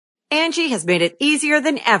Angie has made it easier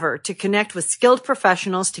than ever to connect with skilled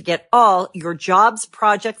professionals to get all your jobs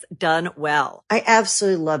projects done well. I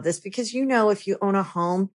absolutely love this because, if you own a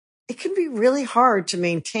home, it can be really hard to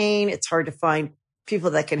maintain. It's hard to find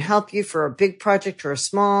people that can help you for a big project or a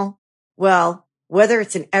small. Well, whether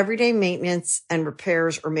it's in everyday maintenance and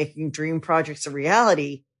repairs or making dream projects a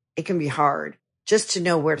reality, it can be hard just to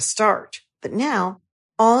know where to start. But now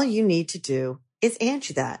all you need to do is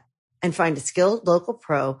Angie that and find a skilled local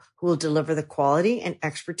pro who will deliver the quality and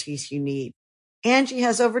expertise you need. Angie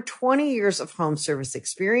has over 20 years of home service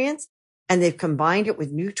experience, and they've combined it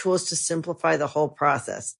with new tools to simplify the whole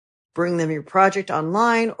process. Bring them your project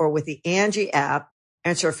online or with the Angie app,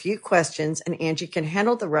 answer a few questions, and Angie can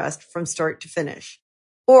handle the rest from start to finish.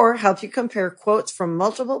 Or help you compare quotes from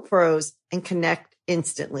multiple pros and connect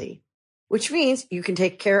instantly, which means you can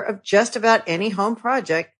take care of just about any home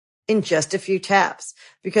project in just a few taps.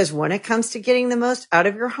 Because when it comes to getting the most out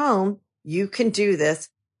of your home, you can do this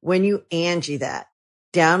when you Angie that.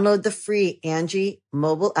 Download the free Angie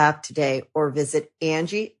mobile app today or visit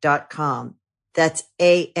Angie.com. That's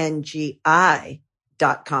ANGI.com.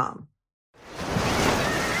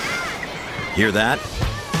 Hear that?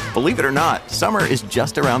 Believe it or not, summer is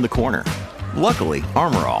just around the corner. Luckily,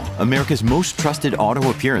 Armor All, America's most trusted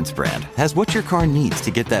auto appearance brand, has what your car needs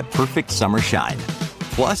to get that perfect summer shine.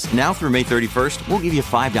 Plus, now through May 31st, we'll give you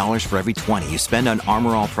 $5 for every $20 you spend on Armor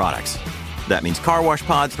All products. That means car wash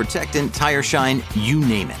pods, protectant, tire shine, you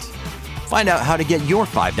name it. Find out how to get your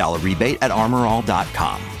 $5 rebate at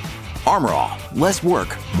armorall.com. Armor All, less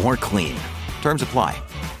work, more clean. Terms apply.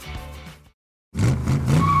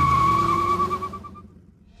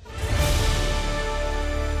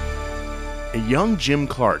 A young Jim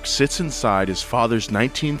Clark sits inside his father's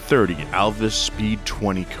 1930 Alvis Speed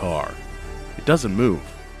 20 car. It doesn't move.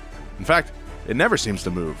 In fact, it never seems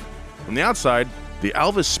to move. From the outside, the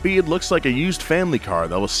Alvis Speed looks like a used family car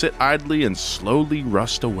that will sit idly and slowly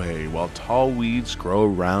rust away while tall weeds grow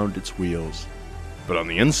around its wheels. But on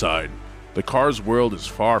the inside, the car's world is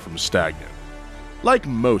far from stagnant. Like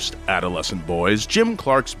most adolescent boys, Jim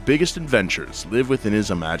Clark's biggest adventures live within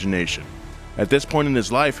his imagination. At this point in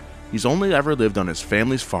his life, he's only ever lived on his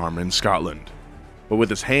family's farm in Scotland. But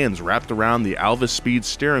with his hands wrapped around the Alvis Speed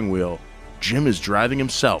steering wheel, Jim is driving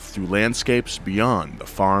himself through landscapes beyond the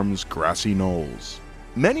farm's grassy knolls.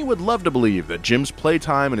 Many would love to believe that Jim's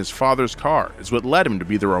playtime in his father's car is what led him to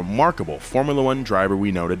be the remarkable Formula One driver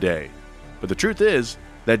we know today. But the truth is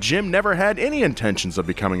that Jim never had any intentions of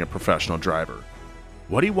becoming a professional driver.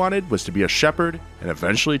 What he wanted was to be a shepherd and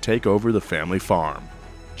eventually take over the family farm.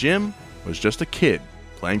 Jim was just a kid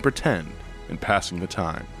playing pretend and passing the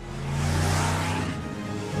time.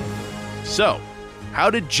 So, how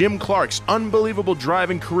did Jim Clark's unbelievable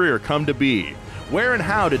driving career come to be? Where and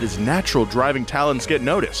how did his natural driving talents get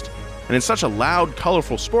noticed? And in such a loud,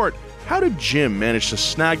 colorful sport, how did Jim manage to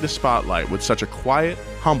snag the spotlight with such a quiet,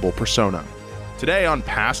 humble persona? Today on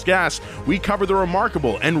Past Gas, we cover the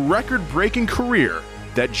remarkable and record-breaking career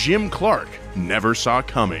that Jim Clark never saw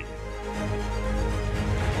coming.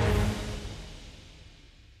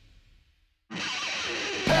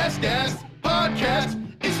 Past Gas Podcast.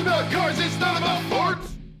 It's about cars, it's not about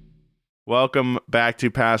sports. Welcome back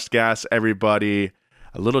to Past Gas, everybody.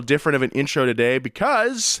 A little different of an intro today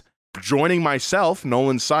because joining myself,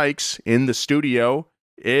 Nolan Sykes, in the studio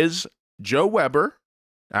is Joe Weber,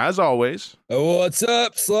 as always. What's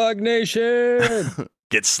up, Slug Nation?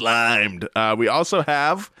 Get slimed. We also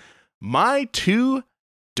have my two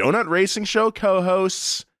Donut Racing Show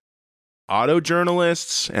co-hosts, auto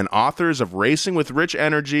journalists and authors of Racing with Rich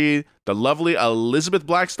Energy, the lovely Elizabeth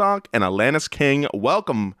Blackstock and Alanis King.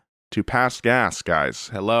 Welcome to Past Gas, guys.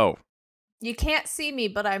 Hello. You can't see me,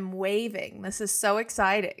 but I'm waving. This is so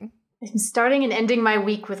exciting. I'm starting and ending my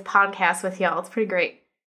week with podcasts with y'all. It's pretty great.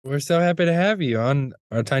 We're so happy to have you on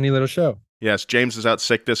our tiny little show. Yes, James is out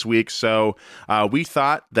sick this week, so we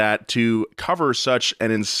thought that to cover such an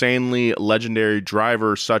insanely legendary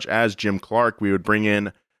driver such as Jim Clark, we would bring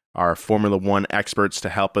in our Formula One experts to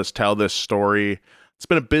help us tell this story. It's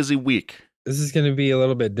been a busy week. This is going to be a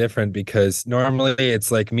little bit different because normally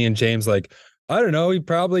it's like me and James, like, I don't know, he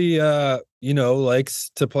probably, likes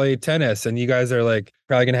to play tennis. And you guys are like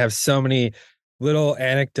probably going to have so many little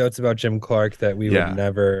anecdotes about Jim Clark that we would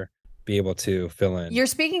never be able to fill in. You're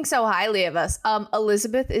speaking so highly of us.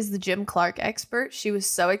 Elizabeth is the Jim Clark expert. She was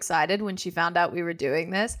so excited when she found out we were doing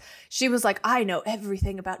this. She was like, I know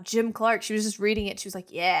everything about Jim Clark. She was just reading it. She was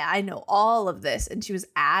like, yeah, I know all of this. And she was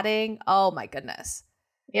adding, oh my goodness.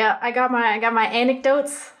 Yeah, I got my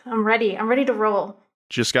anecdotes. I'm ready. I'm ready to roll.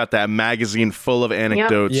 Just got that magazine full of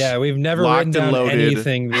anecdotes. Yeah, we've never locked written down and loaded.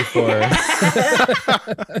 anything before.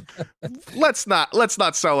 Let's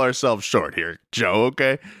not sell ourselves short here, Joe,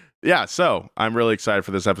 okay? Yeah, so I'm really excited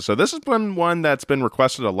for this episode. This has been one that's been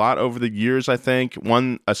requested a lot over the years, I think.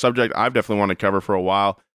 A subject I've definitely wanted to cover for a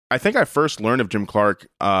while. I think I first learned of Jim Clark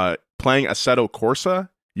playing Assetto Corsa.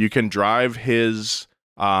 You can drive his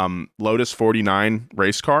Lotus 49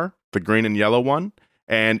 race car, the green and yellow one.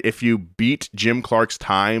 And if you beat Jim Clark's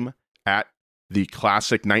time at the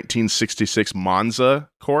classic 1966 Monza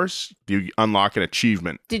course, you unlock an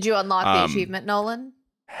achievement. Did you unlock the achievement, Nolan?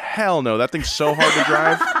 Hell no, that thing's so hard to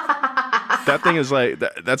drive. That thing is like,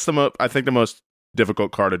 that's I think the most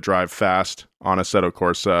difficult car to drive fast on Assetto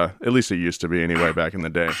Corsa. At least it used to be anyway back in the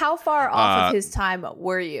day. How far off of his time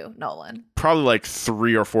were you, Nolan? Probably like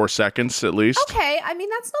 3 or 4 seconds at least. Okay, I mean,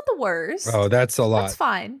 that's not the worst. Oh, that's a lot. That's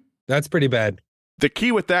fine. That's pretty bad. The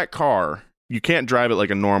key with that car, you can't drive it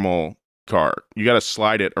like a normal car. You got to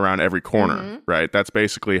slide it around every corner, right? That's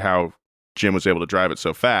basically how Jim was able to drive it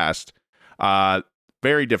so fast.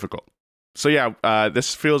 Very difficult. So yeah,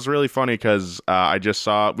 this feels really funny because we just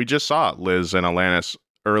saw Liz and Alanis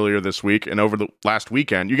earlier this week and over the last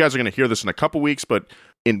weekend. You guys are going to hear this in a couple weeks, but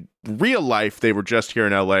in real life, they were just here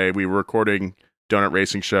in LA. We were recording Donut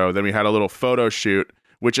Racing Show. Then we had a little photo shoot,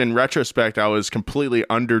 which in retrospect, I was completely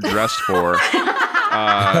underdressed for.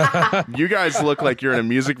 You guys look like you're in a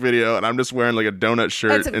music video, and I'm just wearing like a donut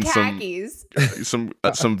shirt and khakis.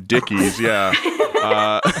 some Dickies. Yeah.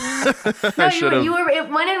 It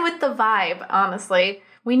went in with the vibe. Honestly,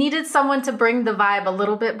 we needed someone to bring the vibe a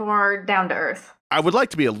little bit more down to earth. I would like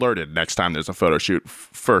to be alerted next time there's a photo shoot.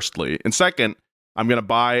 Firstly, and second, I'm gonna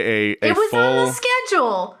buy a It was full. on the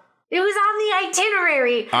schedule. It was on the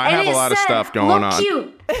itinerary. I have a lot of stuff going on.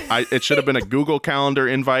 Cute. It should have been a Google Calendar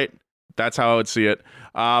invite. That's how I would see it.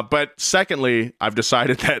 But secondly, I've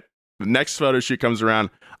decided that the next photo shoot comes around,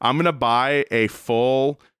 I'm going to buy a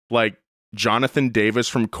full, like, Jonathan Davis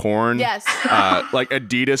from Korn, Yes. like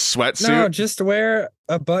Adidas sweatsuit. No, just wear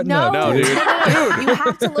a button up, No, dude. dude. You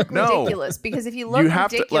have to look No. ridiculous because if you look You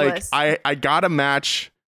have ridiculous, to, like, I got to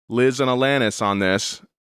match Liz and Alanis on this.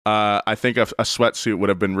 I think a sweatsuit would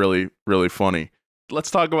have been really, really funny. Let's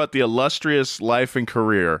talk about the illustrious life and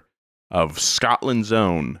career of Scotland's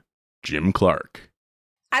own Jim Clark.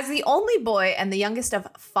 As the only boy and the youngest of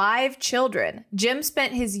 5 children, Jim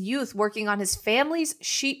spent his youth working on his family's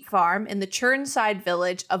sheep farm in the Churnside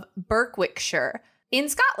village of Berwickshire in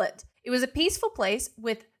Scotland. It was a peaceful place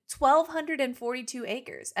with 1,242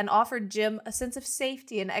 acres and offered Jim a sense of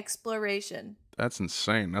safety and exploration. That's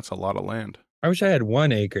insane. That's a lot of land. I wish I had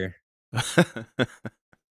 1 acre.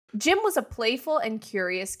 Jim was a playful and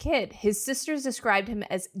curious kid. His sisters described him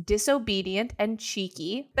as disobedient and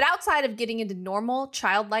cheeky. But outside of getting into normal,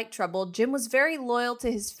 childlike trouble, Jim was very loyal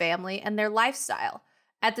to his family and their lifestyle.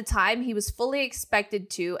 At the time, he was fully expected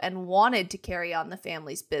to and wanted to carry on the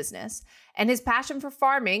family's business. And his passion for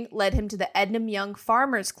farming led him to the Ednam Young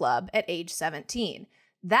Farmers Club at age 17.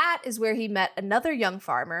 That is where he met another young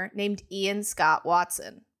farmer named Ian Scott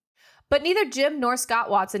Watson. But neither Jim nor Scott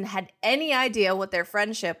Watson had any idea what their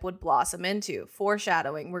friendship would blossom into.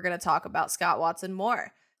 Foreshadowing, we're going to talk about Scott Watson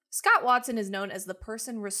more. Scott Watson is known as the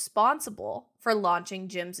person responsible for launching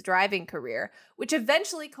Jim's driving career, which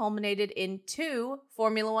eventually culminated in 2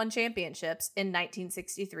 Formula One championships in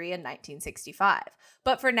 1963 and 1965.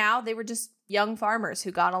 But for now, they were just young farmers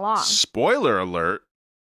who got along. Spoiler alert.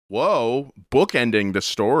 Whoa. Bookending the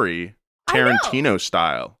story Tarantino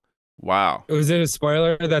style. Wow. Was it a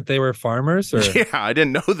spoiler that they were farmers? Or? Yeah, I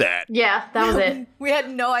didn't know that. Yeah, that was it. We had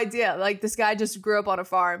no idea. Like, this guy just grew up on a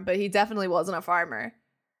farm, but he definitely wasn't a farmer.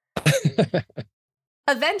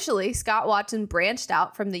 Eventually, Scott Watson branched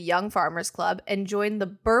out from the Young Farmers Club and joined the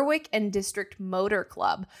Berwick and District Motor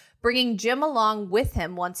Club, bringing Jim along with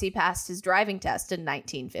him once he passed his driving test in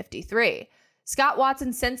 1953. Scott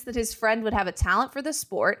Watson sensed that his friend would have a talent for the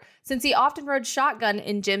sport since he often rode shotgun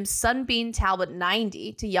in Jim's Sunbeam Talbot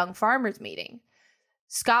 90 to young farmers meeting.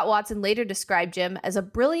 Scott Watson later described Jim as a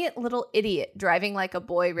brilliant little idiot driving like a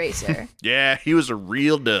boy racer. Yeah, he was a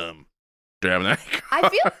real dumb driving that car.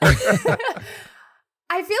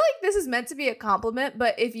 I feel like this is meant to be a compliment,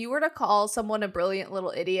 but if you were to call someone a brilliant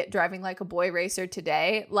little idiot driving like a boy racer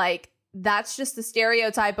today, like, that's just the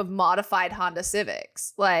stereotype of modified Honda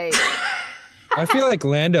Civics. Like, I feel like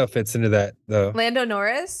Lando fits into that, though. Lando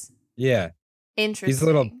Norris? Yeah. Interesting. He's a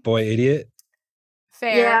little boy idiot.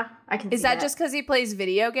 Fair. Yeah, I can Is see that just because he plays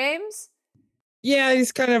video games? Yeah,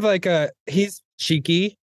 he's kind of like he's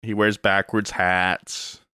cheeky. He wears backwards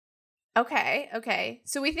hats. Okay.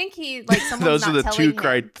 So we think he like someone's Those are not the telling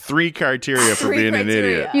him. three criteria for Three being an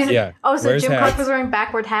criteria. idiot. Yeah. Oh, so Wears Jim Clark hats. was wearing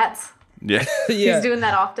backward hats. Yeah. Yeah. He's doing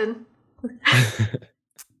that often.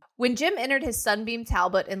 When Jim entered his Sunbeam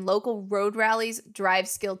Talbot in local road rallies, drive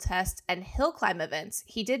skill tests, and hill climb events,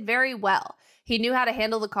 he did very well. He knew how to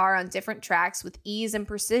handle the car on different tracks with ease and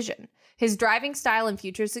precision. His driving style and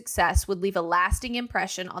future success would leave a lasting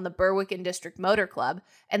impression on the Berwick and District Motor Club,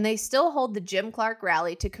 and they still hold the Jim Clark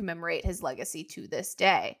Rally to commemorate his legacy to this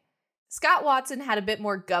day. Scott Watson had a bit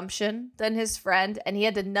more gumption than his friend, and he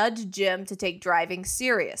had to nudge Jim to take driving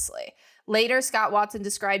seriously. Later, Scott Watson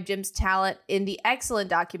described Jim's talent in the excellent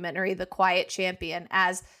documentary The Quiet Champion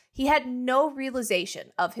as he had no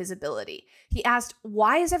realization of his ability. He asked,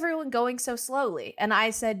 "Why is everyone going so slowly?" And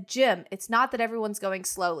I said, "Jim, it's not that everyone's going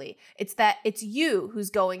slowly. It's that it's you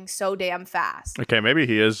who's going so damn fast." Okay, maybe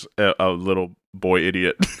he is a little boy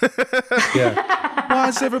idiot. Yeah. Why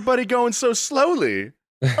is everybody going so slowly?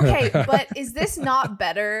 Okay, but is this not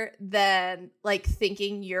better than like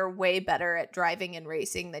thinking you're way better at driving and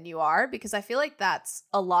racing than you are? Because I feel like that's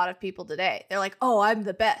a lot of people today. They're like, "Oh, I'm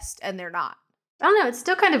the best," and they're not. I don't know. It's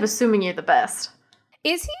still kind of assuming you're the best.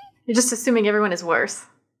 Is he? You're just assuming everyone is worse.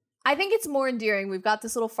 I think it's more endearing. We've got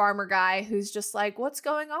this little farmer guy who's just like, "What's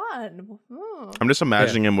going on?" I'm just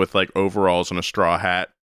imagining him with like overalls and a straw hat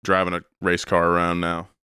driving a race car around now.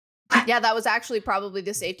 Yeah, that was actually probably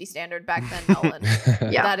the safety standard back then, Nolan.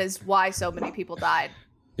 Yeah. That is why so many people died.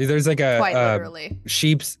 There's like Quite a literally.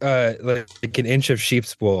 sheep's like an inch of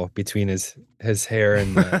sheep's wool between his hair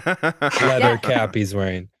and the leather cap he's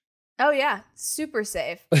wearing. Oh, yeah. Super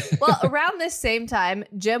safe. Well, around this same time,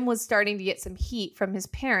 Jim was starting to get some heat from his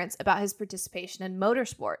parents about his participation in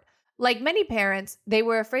motorsport. Like many parents, they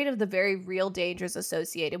were afraid of the very real dangers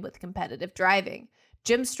associated with competitive driving.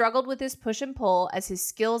 Jim struggled with his push and pull as his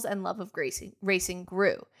skills and love of racing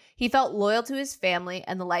grew. He felt loyal to his family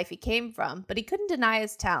and the life he came from, but he couldn't deny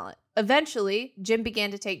his talent. Eventually, Jim began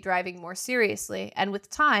to take driving more seriously, and with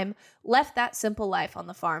time, left that simple life on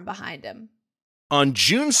the farm behind him. On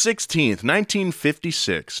June 16th,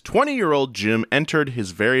 1956, 20-year-old Jim entered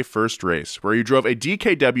his very first race, where he drove a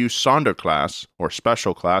DKW Sonder class, or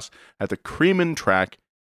special class, at the Creeman track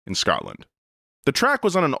in Scotland. The track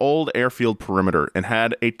was on an old airfield perimeter and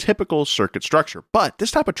had a typical circuit structure, but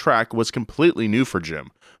this type of track was completely new for Jim.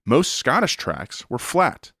 Most Scottish tracks were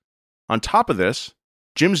flat. On top of this,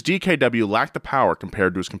 Jim's DKW lacked the power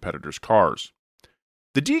compared to his competitors' cars.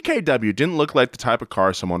 The DKW didn't look like the type of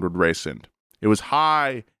car someone would race in. It was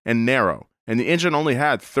high and narrow, and the engine only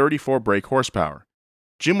had 34 brake horsepower.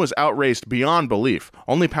 Jim was outraced beyond belief,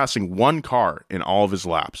 only passing one car in all of his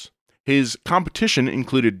laps. His competition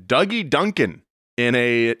included Dougie Duncan in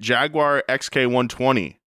a Jaguar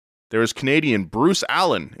XK120. There was Canadian Bruce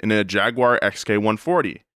Allen in a Jaguar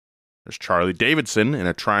XK140. There's Charlie Davidson in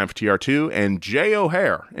a Triumph TR2 and Jay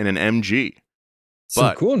O'Hare in an MG.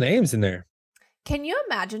 Some cool names in there. Can you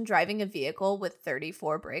imagine driving a vehicle with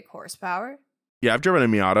 34 brake horsepower? Yeah, I've driven a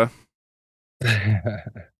Miata.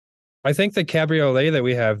 I think the cabriolet that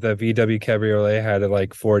we have, the VW cabriolet, had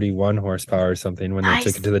like 41 horsepower or something when Nice.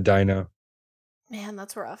 they took it to the dyno. Man,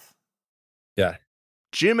 that's rough. Yeah.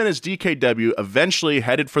 Jim and his DKW eventually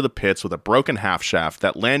headed for the pits with a broken half shaft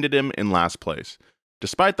that landed him in last place.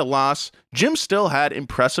 Despite the loss, Jim still had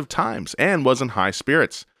impressive times and was in high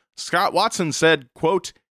spirits. Scott Watson said,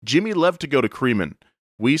 quote, "Jimmy loved to go to Creeman.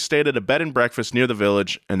 We stayed at a bed and breakfast near the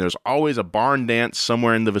village, and there's always a barn dance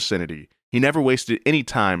somewhere in the vicinity. He never wasted any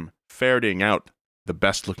time ferreting out the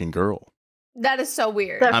best-looking girl." That is so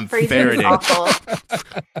weird. That I'm phrasing ferreting. is awful. Is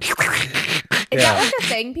that like a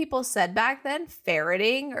thing people said back then?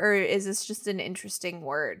 Ferreting? Or is this just an interesting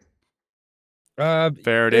word that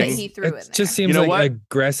Ferreting. he threw in It there? just seems You know like what?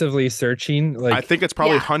 aggressively searching. Like I think it's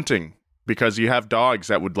probably Yeah. hunting, because you have dogs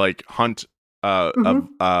that would like hunt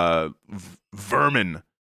vermin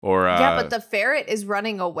or Yeah, but the ferret is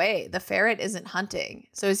running away. The ferret isn't hunting.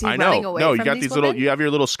 So is he I running know. away No, from you got these these women? little. You have your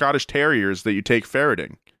little Scottish terriers that you take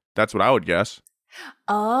ferreting. That's what I would guess.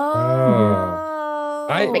 Oh.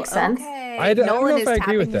 Makes sense. Okay. I don't know Nolan if is I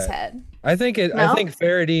agree with tapping his that. head. I think No?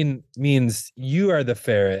 ferreting means you are the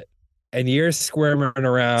ferret and you're squirming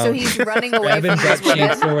around. So he's running away grabbing from butt these women.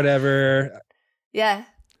 cheeks or whatever. Yeah.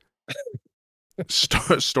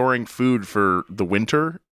 Storing food for the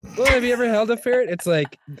winter. Well, have you ever held a ferret? It's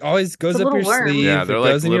like always goes It's a up your little worm. sleeve. Yeah, it they're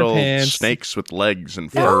like goes in your little pants. snakes with legs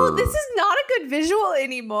and Yeah. fur. No, this is not a good visual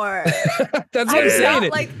anymore. That's what I'm I'm saying.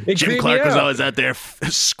 not, like- It Jim creeped Clark me was out. always out there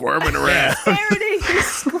squirming around. Ferreting is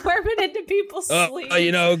squirming into people's sleeves.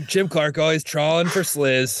 You know, Jim Clark always trawling for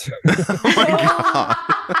sliz. Oh my god!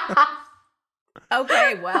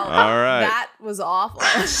 Okay, well, All right. that was was awful.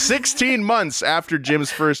 16 months after Jim's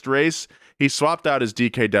first race, he swapped out his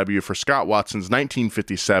DKW for Scott Watson's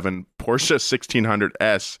 1957 Porsche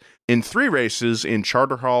 1600S in 3 races in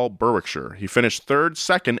Charterhall, Berwickshire. He finished 3rd,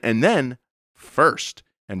 2nd, and then 1st,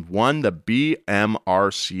 and won the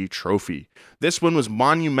BMRC trophy. This win was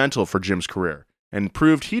monumental for Jim's career and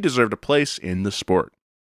proved he deserved a place in the sport.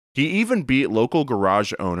 He even beat local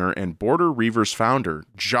garage owner and Border Reivers founder,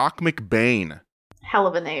 Jock McBain. Hell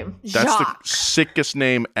of a name. That's Jock. the sickest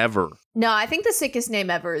name ever. No, I think the sickest name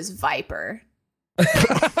ever is Viper.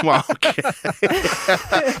 Well,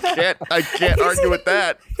 I can't argue with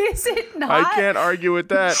that. Is it not? I can't argue with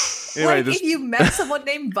that. Anyway, Like, if you met someone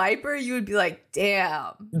named Viper, you would be like,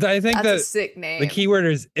 damn, I think that's that a sick name. the keyword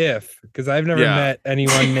is if, because I've never Yeah. met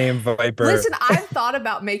anyone named Viper. Listen, I've thought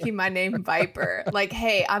about making my name Viper. Like,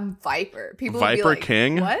 hey, I'm Viper. People would be Viper like,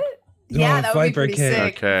 King? What? Yeah, Oh, that would be Viper pretty King.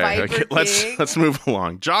 sick. Okay, Viper King. let's move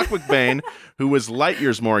along. Jock McBain, who was light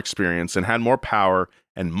years more experienced and had more power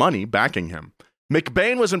and money backing him.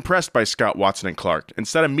 McBain was impressed by Scott Watson and Clark and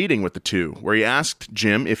set a meeting with the two, where he asked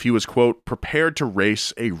Jim if he was, quote, prepared to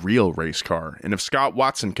race a real race car, and if Scott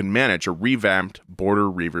Watson can manage a revamped Border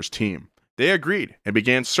Reivers team. They agreed and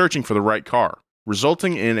began searching for the right car,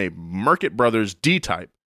 resulting in a Murcutt Brothers D-Type,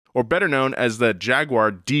 or better known as the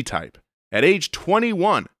Jaguar D-Type. At age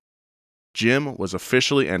 21, Jim was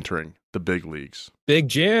officially entering the big leagues. Big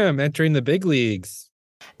Jim entering the big leagues.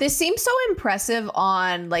 This seems so impressive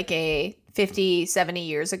on like a 50, 70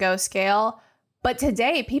 years ago scale. But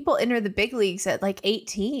today, people enter the big leagues at like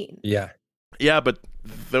 18. Yeah. Yeah, but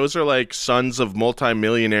those are like sons of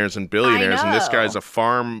multimillionaires and billionaires, and this know. guy's a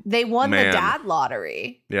farm. They won Man. the dad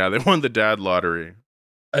lottery. Yeah, they won the dad lottery.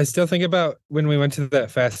 I still think about when we went to that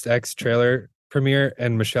Fast X trailer premiere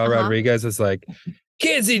and Michelle Uh-huh. Rodriguez was like,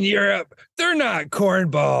 kids in Europe, they're not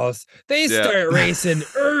cornballs. They Yeah. start racing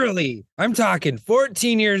early. I'm talking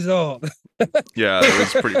 14 years old. Yeah, it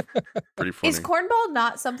was pretty funny. Is cornball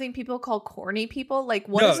not something people call corny people? Like,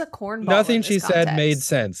 what No, is a cornball? Nothing in she this said context? made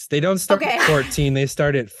sense. They don't start Okay. at 14, they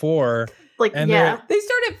start at 4. Like, And yeah. They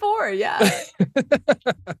start at 4, yeah.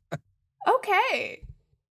 Okay.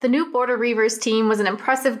 The new Border Reivers team was an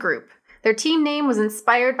impressive group. Their team name was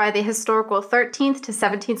inspired by the historical 13th to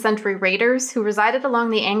 17th century raiders who resided along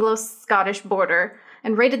the Anglo-Scottish border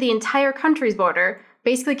and raided the entire country's border,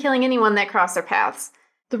 basically killing anyone that crossed their paths.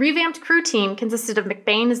 The revamped crew team consisted of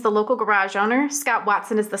McBain as the local garage owner, Scott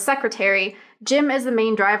Watson as the secretary, Jim as the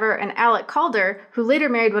main driver, and Alec Calder, who later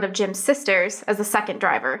married one of Jim's sisters, as the second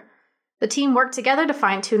driver. The team worked together to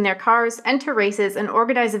fine-tune their cars, enter races, and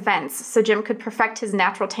organize events so Jim could perfect his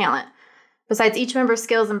natural talent. Besides each member's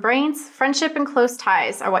skills and brains, friendship and close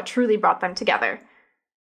ties are what truly brought them together.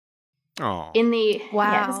 Oh, In the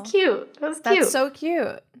Wow. yeah, it was cute. It was That's cute. so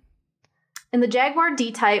cute. In the Jaguar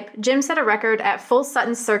D-Type, Jim set a record at Full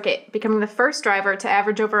Sutton Circuit, becoming the first driver to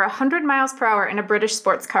average over 100 miles per hour in a British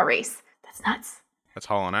sports car race. That's nuts. that's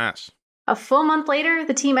hauling ass. A full month later,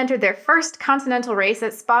 the team entered their first continental race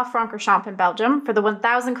at Spa-Francorchamps in Belgium for the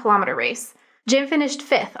 1,000-kilometer race. Jim finished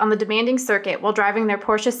 5th on the demanding circuit while driving their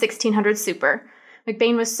Porsche 1600 Super.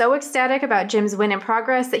 McBain was so ecstatic about Jim's win and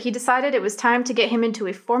progress that he decided it was time to get him into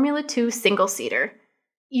a Formula 2 single-seater.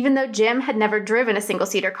 Even though Jim had never driven a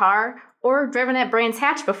single-seater car or driven at Brands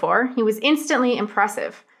Hatch before, he was instantly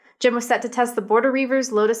impressive. Jim was set to test the Border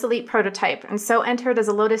Reivers Lotus Elite prototype and so entered as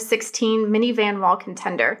a Lotus 16 minivan wall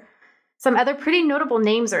contender. Some other pretty notable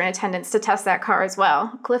names are in attendance to test that car as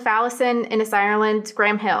well. Cliff Allison, Innes Ireland,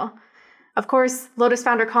 Graham Hill. Of course, Lotus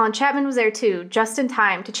founder Colin Chapman was there too, just in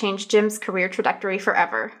time to change Jim's career trajectory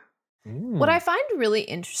forever. What I find really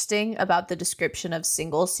interesting about the description of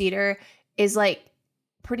single-seater is like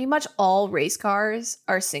pretty much all race cars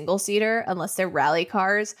are single-seater unless they're rally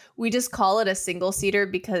cars. We just call it a single-seater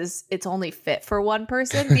because it's only fit for one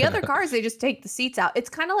person. The other cars, they just take the seats out. It's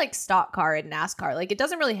kind of like stock car in NASCAR. Like, it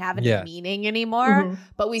doesn't really have any Yeah. meaning anymore, Mhm.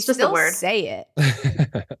 but we It's just a still word. say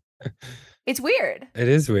it. It's weird. It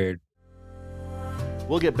is weird.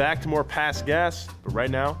 We'll get back to more Past Gas, but right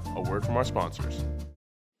now, a word from our sponsors.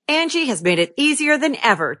 Angie has made it easier than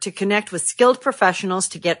ever to connect with skilled professionals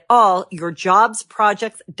to get all your jobs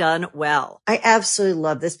projects done well. I absolutely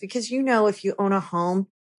love this because, you know, if you own a home,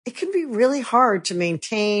 it can be really hard to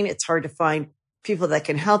maintain. It's hard to find people that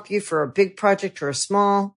can help you for a big project or a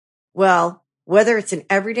small. Well, whether it's in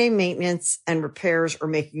everyday maintenance and repairs or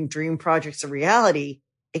making dream projects a reality,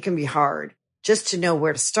 it can be hard just to know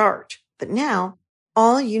where to start. But now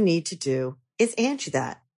all you need to do is Angie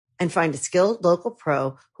that and find a skilled local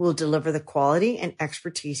pro who will deliver the quality and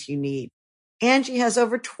expertise you need. Angie has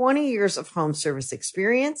over 20 years of home service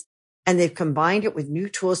experience, and they've combined it with new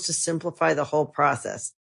tools to simplify the whole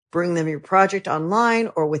process. Bring them your project online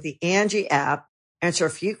or with the Angie app. Answer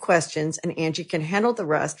a few questions and Angie can handle the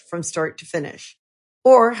rest from start to finish.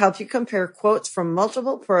 Or help you compare quotes from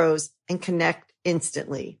multiple pros and connect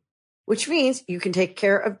instantly. Which means you can take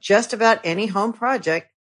care of just about any home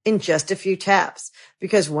project in just a few taps.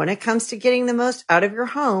 Because when it comes to getting the most out of your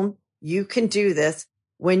home, you can do this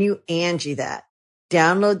when you Angie that.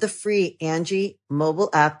 Download the free Angie mobile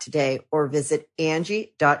app today or visit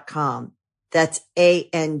Angie.com. That's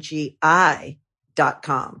ANGI.com.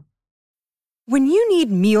 When you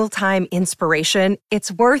need mealtime inspiration,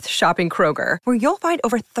 it's worth shopping Kroger, where you'll find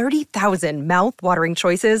over 30,000 mouth-watering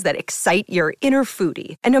choices that excite your inner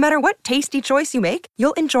foodie. And no matter what tasty choice you make,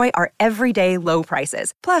 you'll enjoy our everyday low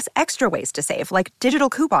prices, plus extra ways to save, like digital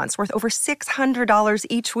coupons worth over $600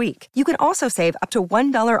 each week. You can also save up to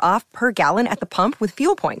 $1 off per gallon at the pump with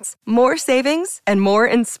fuel points. More savings and more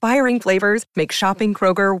inspiring flavors make shopping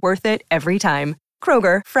Kroger worth it every time.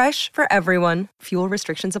 Kroger, fresh for everyone. Fuel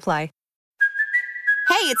restrictions apply.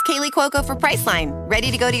 Hey, it's Kaylee Cuoco for Priceline.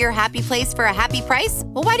 Ready to go to your happy place for a happy price?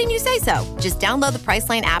 Well, why didn't you say so? Just download the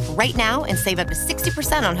Priceline app right now and save up to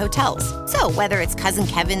 60% on hotels. So whether it's Cousin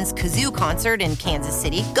Kevin's Kazoo Concert in Kansas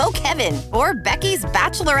City, go Kevin, or Becky's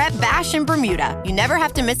Bachelorette Bash in Bermuda, you never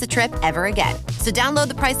have to miss a trip ever again. So download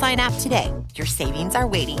the Priceline app today. Your savings are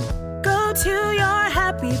waiting. Go to your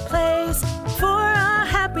happy place for a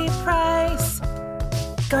happy price.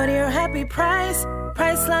 Go to your happy price,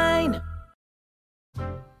 Priceline.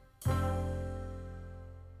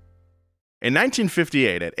 In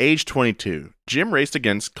 1958, at age 22, Jim raced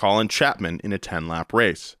against Colin Chapman in a 10-lap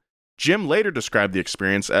race. Jim later described the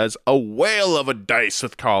experience as a whale of a dice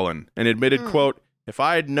with Colin and admitted, quote, "If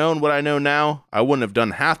I had known what I know now, I wouldn't have done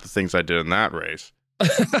half the things I did in that race."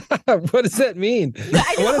 What does that mean?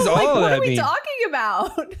 I know, What does all of what that are we mean? talking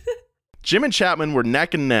about? Jim and Chapman were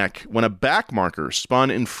neck and neck when a back marker spun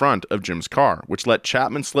in front of Jim's car, which let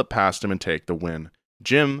Chapman slip past him and take the win.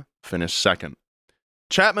 Jim finished second.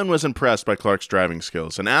 Chapman was impressed by Clark's driving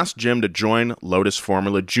skills and asked Jim to join Lotus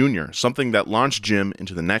Formula Junior, something that launched Jim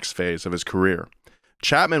into the next phase of his career.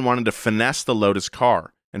 Chapman wanted to finesse the Lotus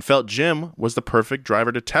car and felt Jim was the perfect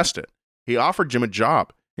driver to test it. He offered Jim a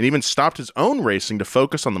job and even stopped his own racing to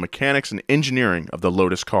focus on the mechanics and engineering of the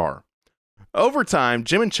Lotus car. Over time,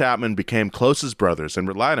 Jim and Chapman became close as brothers and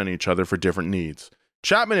relied on each other for different needs.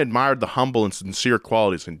 Chapman admired the humble and sincere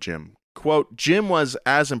qualities in Jim. Quote, "Jim was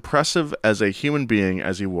as impressive as a human being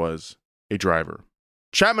as he was a driver."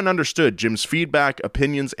 Chapman understood Jim's feedback,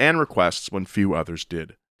 opinions, and requests when few others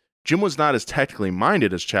did. Jim was not as technically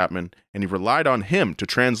minded as Chapman, and he relied on him to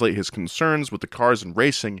translate his concerns with the cars and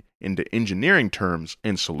racing into engineering terms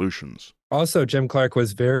and solutions. Also, Jim Clark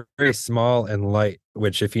was very, very small and light,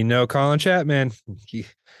 which if you know Colin Chapman, he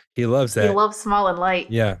loves that. He loves small and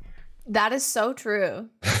light. Yeah. That is so true.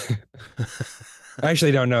 I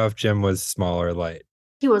actually don't know if Jim was small or light.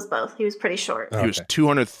 He was both. He was pretty short. He was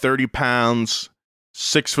 230 pounds,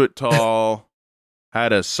 6 foot tall,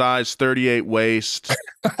 had a size 38 waist,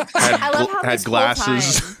 I love how had this whole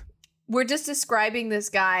glasses. time we're just describing this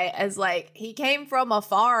guy as like he came from a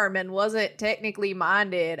farm and wasn't technically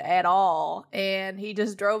minded at all, and he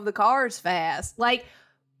just drove the cars fast. Like,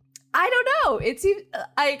 I don't know. It seems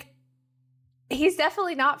like he's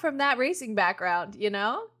definitely not from that racing background, you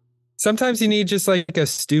know? Sometimes you need just like a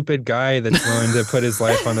stupid guy that's willing to put his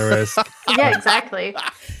life on the risk. Yeah, exactly.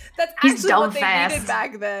 That's He's actually dumb what they fast. needed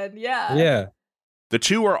back then. Yeah. Yeah. The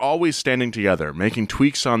two are always standing together, making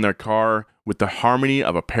tweaks on their car with the harmony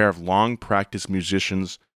of a pair of long-practiced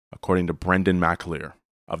musicians, according to Brendan McAleer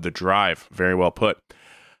of The Drive. Very well put.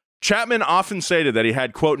 Chapman often stated that he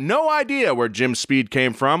had, quote, "no idea where Jim's speed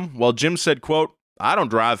came from," while Jim said, quote, "I don't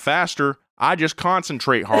drive faster, I just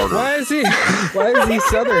concentrate harder." Why is he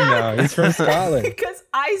Southern now? He's from Scotland. Because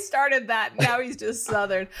I started that. Now he's just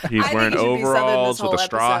Southern. He's I wearing think he should be Southern overalls this with a whole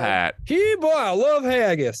straw episode. hat. Hey, boy, I love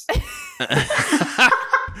haggis.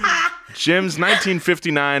 Jim's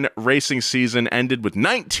 1959 racing season ended with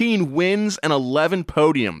 19 wins and 11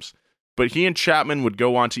 podiums, but he and Chapman would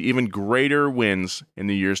go on to even greater wins in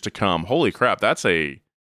the years to come. Holy crap, that's a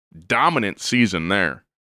dominant season there.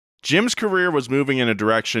 Jim's career was moving in a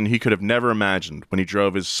direction he could have never imagined when he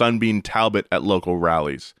drove his Sunbeam Talbot at local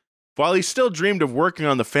rallies. While he still dreamed of working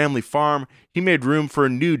on the family farm, he made room for a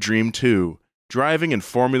new dream too, driving in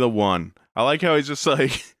Formula One. I like how he's just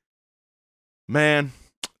like, man,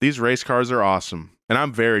 these race cars are awesome, and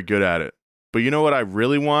I'm very good at it. But you know what I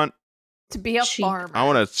really want? To be a Sheep. farmer. I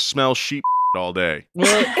want to smell sheep all day.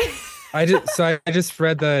 Well, I just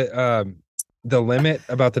read the limit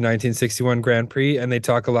about the 1961 Grand Prix, and they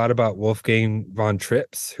talk a lot about Wolfgang von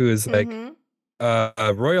Trips, who is like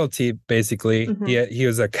royalty, basically. Mm-hmm. He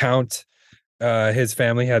was a count. His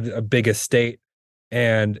family had a big estate.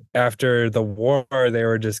 And after the war, they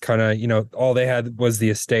were just kind of, all they had was the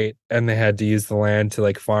estate, and they had to use the land to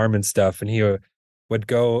like farm and stuff. And he would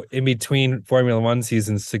go in between Formula One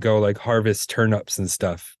seasons to go like harvest turnips and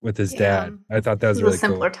stuff with his dad. I thought that was really a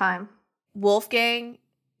simpler cool. time. Wolfgang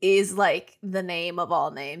is like the name of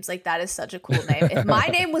all names. Like, that is such a cool name. If my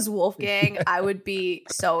name was Wolfgang, I would be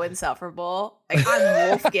so insufferable. Like, I'm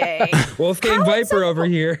Wolfgang. Wolfgang Viper over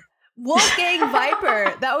here. Wolfgang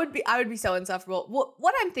Viper. I would be so insufferable.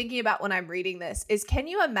 What I'm thinking about when I'm reading this is, can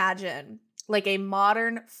you imagine like a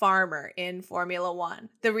modern farmer in Formula One?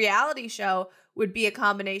 The reality show would be a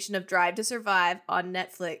combination of Drive to Survive on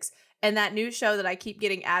Netflix and that new show that I keep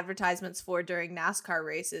getting advertisements for during NASCAR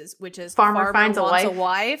races, which is Farmer Finds a Wants Wife. a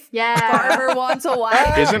Wife. Yeah. Farmer Wants a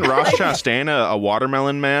Wife. Isn't Ross Chastain a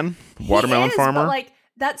watermelon man? Watermelon He is, farmer? But like,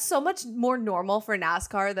 that's so much more normal for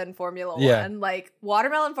NASCAR than Formula Yeah. One. Like,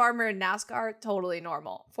 watermelon farmer in NASCAR, totally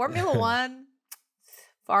normal. Formula One,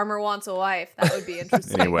 farmer wants a wife. That would be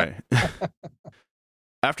interesting. Anyway.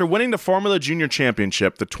 After winning the Formula Junior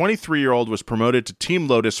Championship, the 23-year-old was promoted to Team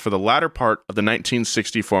Lotus for the latter part of the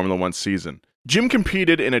 1960 Formula One season. Jim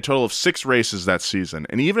competed in a total of 6 races that season,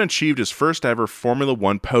 and even achieved his first ever Formula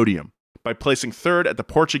One podium by placing 3rd at the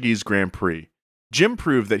Portuguese Grand Prix. Jim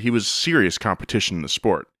proved that he was serious competition in the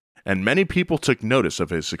sport, and many people took notice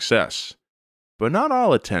of his success. But not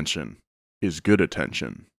all attention is good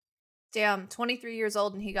attention. Damn, 23 years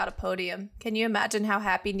old and he got a podium. Can you imagine how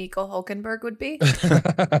happy Nico Hülkenberg would be?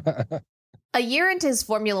 A year into his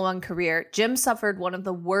Formula One career, Jim suffered one of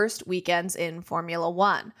the worst weekends in Formula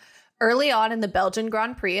One. Early on in the Belgian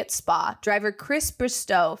Grand Prix at Spa, driver Chris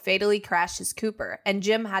Bristow fatally crashed his Cooper, and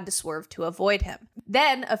Jim had to swerve to avoid him.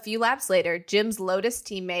 Then, a few laps later, Jim's Lotus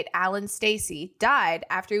teammate Alan Stacey died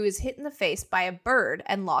after he was hit in the face by a bird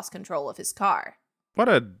and lost control of his car. What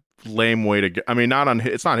a lame way to go. I mean,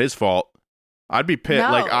 it's not his fault. I'd be pissed.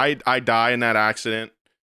 No. Like, I die in that accident.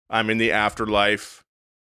 I'm in the afterlife,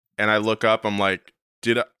 and I look up. I'm like,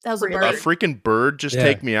 did That was a a bird. freaking bird just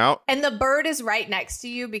take me out? And the bird is right next to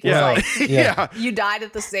you because Yeah. like Yeah. you died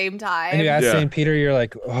at the same time. And you ask Yeah. St. Peter, you're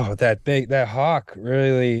like, oh, that hawk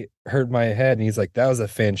really hurt my head. And he's like, that was a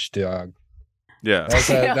finch dog. Yeah.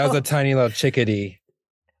 That was a tiny little chickadee.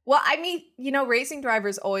 Well, I mean, racing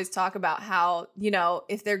drivers always talk about how,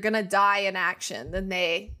 if they're going to die in action, then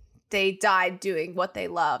they died doing what they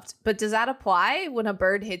loved. But does that apply when a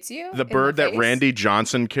bird hits you? The in bird the that face? Randy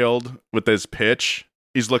Johnson killed with his pitch,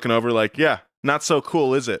 he's looking over like, yeah, not so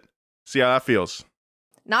cool, is it? See how that feels.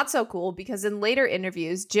 Not so cool, because in later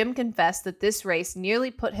interviews, Jim confessed that this race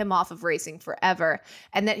nearly put him off of racing forever,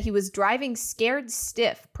 and that he was driving scared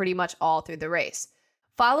stiff pretty much all through the race.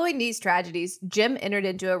 Following these tragedies, Jim entered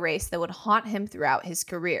into a race that would haunt him throughout his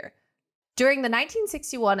career. During the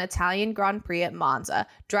 1961 Italian Grand Prix at Monza,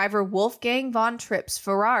 driver Wolfgang von Tripp's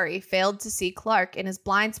Ferrari failed to see Clark in his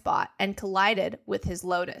blind spot and collided with his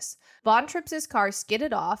Lotus. Von Tripp's car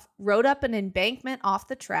skidded off, rode up an embankment off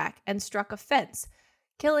the track, and struck a fence,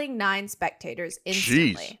 killing 9 spectators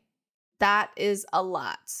instantly. Jeez. That is a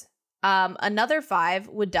lot. Another 5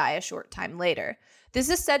 would die a short time later. This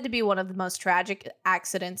is said to be one of the most tragic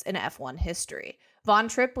accidents in F1 history. Von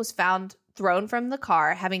Tripp was found thrown from the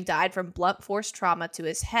car, having died from blunt force trauma to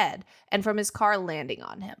his head and from his car landing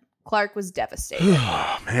on him. Clark was devastated.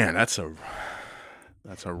 Oh, man, that's a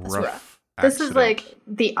rough This is accident. like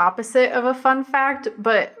the opposite of a fun fact,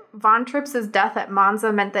 but Von Tripp's death at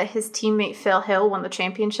Monza meant that his teammate Phil Hill won the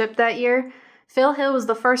championship that year. Phil Hill was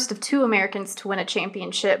the first of 2 Americans to win a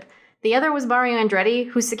championship. The other was Mario Andretti,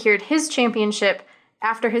 who secured his championship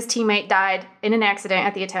after his teammate died in an accident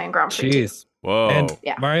at the Italian Grand Prix. Jeez. Whoa. And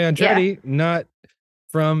Yeah. Mario Andretti, not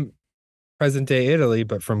from present day Italy,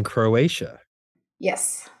 but from Croatia.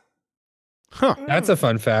 Yes. Huh. That's a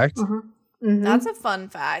fun fact. Mm-hmm. That's a fun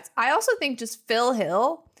fact. I also think just Phil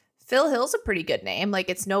Hill. Phil Hill's a pretty good name. Like,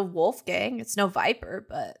 it's no Wolfgang, it's no Viper,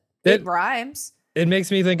 but it rhymes. It makes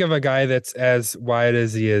me think of a guy that's as wide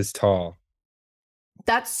as he is tall.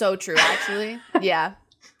 That's so true, actually. Yeah,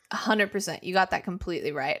 100%. You got that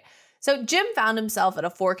completely right. So Jim found himself at a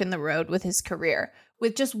fork in the road with his career.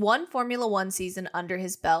 With just 1 Formula One season under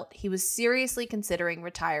his belt, he was seriously considering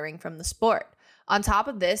retiring from the sport. On top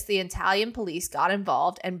of this, the Italian police got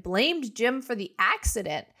involved and blamed Jim for the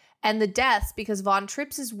accident and the deaths because Von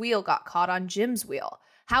Tripp's wheel got caught on Jim's wheel.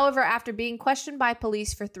 However, after being questioned by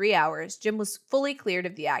police for 3 hours, Jim was fully cleared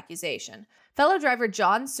of the accusation. Fellow driver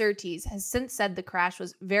John Surtees has since said the crash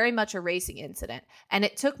was very much a racing incident, and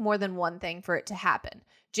it took more than one thing for it to happen.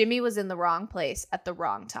 Jimmy was in the wrong place at the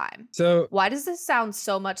wrong time. So why does this sound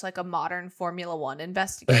so much like a modern Formula One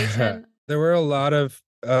investigation? there were a lot of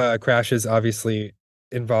crashes, obviously,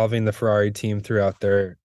 involving the Ferrari team throughout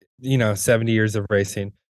their, 70 years of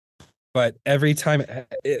racing. But every time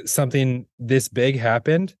something this big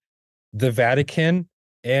happened, the Vatican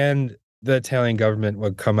and the Italian government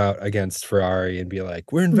would come out against Ferrari and be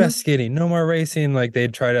like, we're investigating, no more racing. Like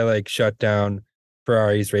they'd try to like shut down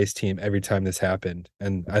Ferrari's race team every time this happened.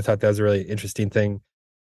 And I thought that was a really interesting thing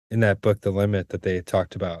in that book, The Limit, that they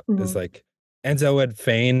talked about is like Enzo would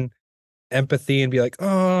feign empathy and be like,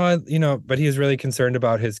 oh, but he was really concerned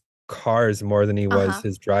about his cars more than he was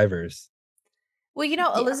his drivers. Well,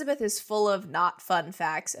 Elizabeth is full of not fun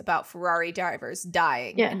facts about Ferrari drivers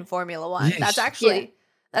dying in Formula One. Yes.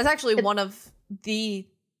 That's actually one of the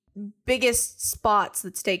biggest spots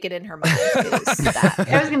that's taken in her mind is that.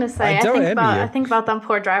 I was going to say, I think about them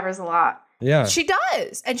poor drivers a lot. Yeah. She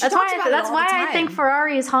does. And she that's talks why, about that's it all why the time. I think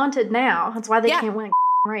Ferrari is haunted now. That's why they can't win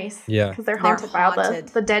a race. Yeah. Because they're haunted by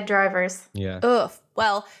the dead drivers. Yeah. Ugh.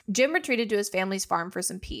 Well, Jim retreated to his family's farm for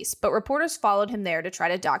some peace, but reporters followed him there to try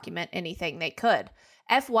to document anything they could.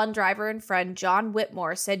 F1 driver and friend John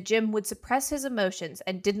Whitmore said Jim would suppress his emotions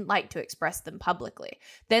and didn't like to express them publicly.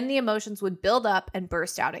 Then the emotions would build up and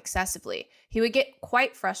burst out excessively. He would get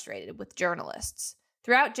quite frustrated with journalists.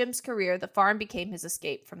 Throughout Jim's career, the farm became his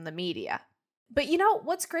escape from the media. But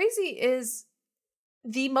what's crazy is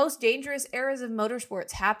the most dangerous eras of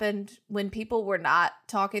motorsports happened when people were not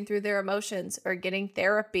talking through their emotions or getting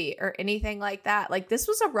therapy or anything like that. Like, this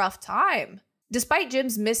was a rough time. Despite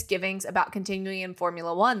Jim's misgivings about continuing in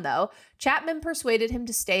Formula One, though, Chapman persuaded him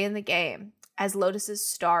to stay in the game as Lotus's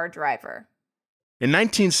star driver. In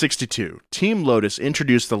 1962, Team Lotus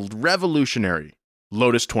introduced the revolutionary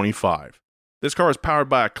Lotus 25. This car was powered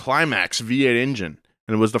by a Climax V8 engine,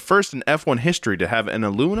 and it was the first in F1 history to have an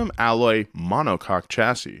aluminum alloy monocoque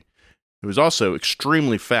chassis. It was also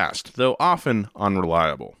extremely fast, though often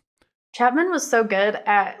unreliable. Chapman was so good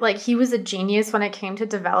at, he was a genius when it came to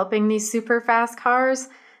developing these super fast cars,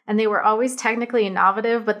 and they were always technically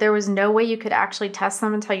innovative, but there was no way you could actually test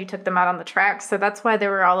them until you took them out on the track. So that's why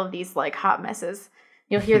there were all of these, hot messes.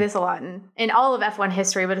 You'll hear this a lot in all of F1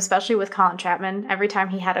 history, but especially with Colin Chapman. Every time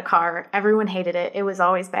he had a car, everyone hated it. It was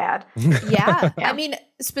always bad. Yeah. I mean,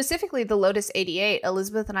 specifically the Lotus 88,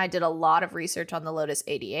 Elizabeth and I did a lot of research on the Lotus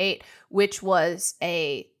 88, which was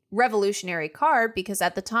a revolutionary car because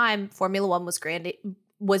at the time Formula One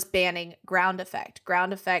was banning ground effect.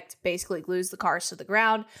 Ground effect basically glues the cars to the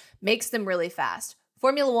ground, makes them really fast.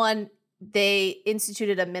 Formula One, they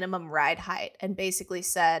instituted a minimum ride height and basically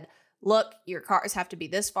said, look, your cars have to be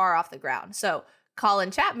this far off the ground. So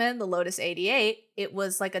Colin Chapman, the Lotus 88, it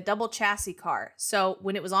was like a double chassis car. So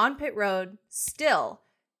when it was on pit road, still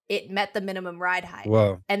it met the minimum ride height.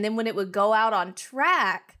 Whoa. And then when it would go out on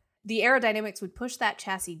track, the aerodynamics would push that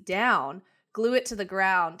chassis down, glue it to the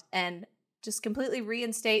ground, and just completely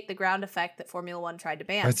reinstate the ground effect that Formula One tried to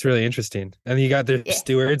ban. That's really interesting. And you got the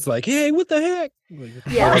stewards like, hey, what the heck?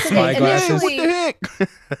 Yeah, so what the heck?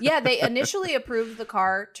 Yeah, they initially approved the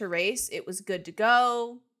car to race. It was good to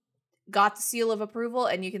go, got the seal of approval,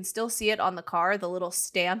 and you can still see it on the car. The little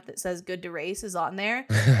stamp that says good to race is on there.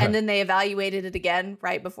 And then they evaluated it again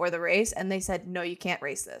right before the race, and they said, no, you can't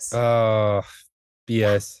race this. Oh,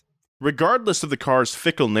 BS. Regardless of the car's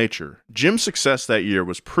fickle nature, Jim's success that year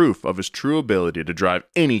was proof of his true ability to drive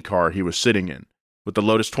any car he was sitting in. With the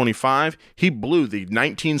Lotus 25, he blew the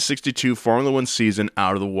 1962 Formula One season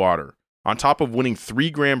out of the water. On top of winning 3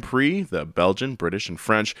 Grand Prix, the Belgian, British, and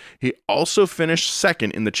French, he also finished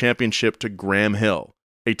second in the championship to Graham Hill,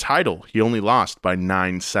 a title he only lost by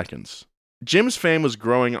 9 seconds. Jim's fame was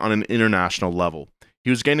growing on an international level. He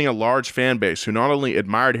was gaining a large fan base who not only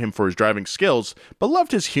admired him for his driving skills, but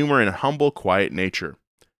loved his humor and humble, quiet nature.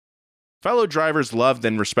 Fellow drivers loved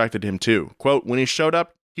and respected him too. Quote, when he showed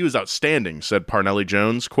up, he was outstanding, said Parnelli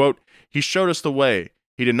Jones. Quote, he showed us the way.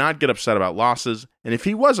 He did not get upset about losses, and if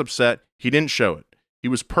he was upset, he didn't show it. He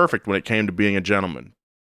was perfect when it came to being a gentleman.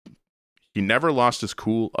 He never lost his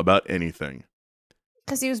cool about anything.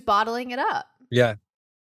 Because he was bottling it up. Yeah.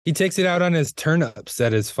 He takes it out on his turnips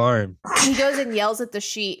at his farm. He goes and yells at the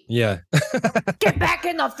sheep. Yeah. Get back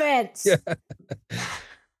in the fence. Yeah.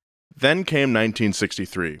 Then came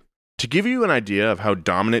 1963. To give you an idea of how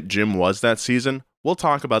dominant Jim was that season, we'll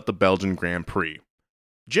talk about the Belgian Grand Prix.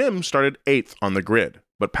 Jim started 8th on the grid,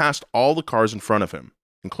 but passed all the cars in front of him,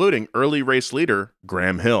 including early race leader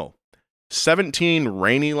Graham Hill. 17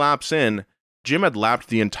 rainy laps in, Jim had lapped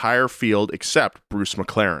the entire field except Bruce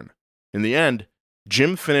McLaren. In the end,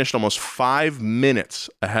 Jim finished almost 5 minutes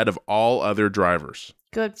ahead of all other drivers.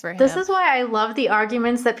 Good for him. This is why I love the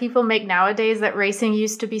arguments that people make nowadays that racing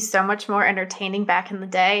used to be so much more entertaining back in the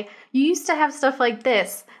day. You used to have stuff like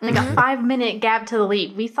this, like a 5-minute gap to the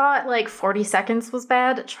lead. We thought like 40 seconds was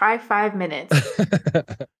bad. Try 5 minutes.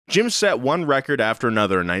 Jim set one record after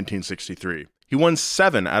another in 1963. He won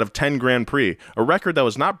 7 out of 10 Grand Prix, a record that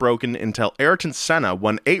was not broken until Ayrton Senna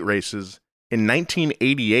won 8 races in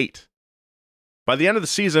 1988. By the end of the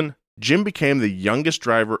season, Jim became the youngest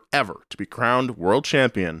driver ever to be crowned world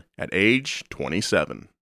champion at age 27.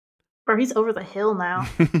 Bro, he's over the hill now.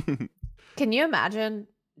 Can you imagine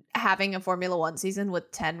having a Formula One season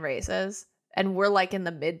with 10 races? And we're like in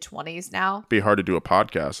the mid-20s now. Be hard to do a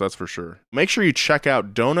podcast, that's for sure. Make sure you check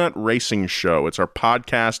out Donut Racing Show. It's our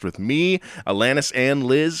podcast with me, Alanis, and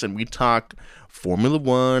Liz, and we talk Formula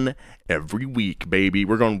One every week, baby.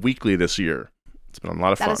 We're going weekly this year. It's been a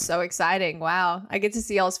lot of fun. That is so exciting. Wow. I get to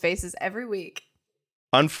see y'all's faces every week.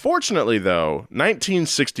 Unfortunately, though,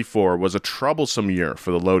 1964 was a troublesome year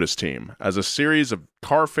for the Lotus team, as a series of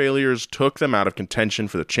car failures took them out of contention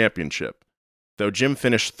for the championship, though Jim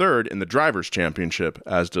finished third in the Drivers' Championship,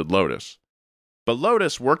 as did Lotus. But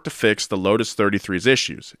Lotus worked to fix the Lotus 33's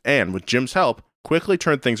issues, and with Jim's help, quickly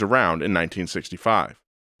turned things around in 1965.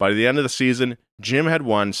 By the end of the season, Jim had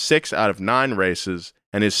won 6 out of 9 races,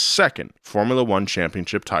 and his second Formula One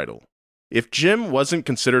championship title. If Jim wasn't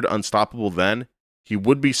considered unstoppable then, he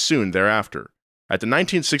would be soon thereafter. At the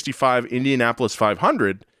 1965 Indianapolis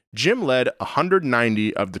 500, Jim led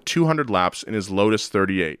 190 of the 200 laps in his Lotus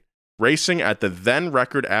 38, racing at the then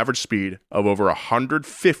record average speed of over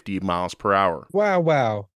 150 miles per hour.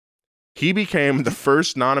 Wow. He became the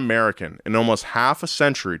first non-American in almost half a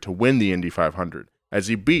century to win the Indy 500, as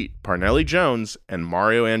he beat Parnelli Jones and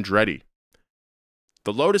Mario Andretti.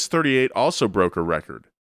 The Lotus 38 also broke a record.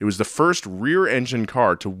 It was the first rear-engine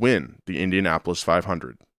car to win the Indianapolis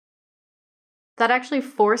 500. That actually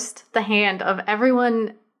forced the hand of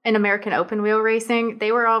everyone in American open wheel racing.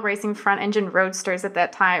 They were all racing front-engine roadsters at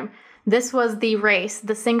that time. This was the race,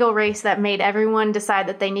 the single race that made everyone decide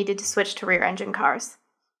that they needed to switch to rear-engine cars.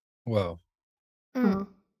 Whoa. Mm.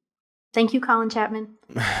 Thank you, Colin Chapman.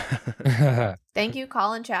 Thank you,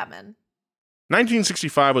 Colin Chapman.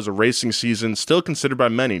 1965 was a racing season still considered by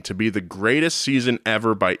many to be the greatest season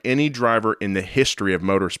ever by any driver in the history of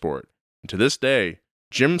motorsport. And to this day,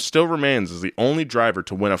 Jim still remains as the only driver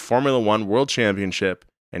to win a Formula One World Championship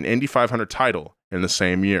and Indy 500 title in the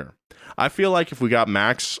same year. I feel like if we got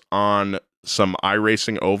Max on some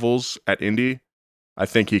iRacing ovals at Indy, I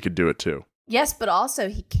think he could do it too. Yes, but also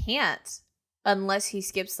he can't unless he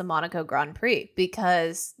skips the Monaco Grand Prix,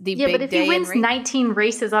 because the big day. Yeah, but if he wins 19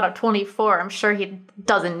 races out of 24, I'm sure he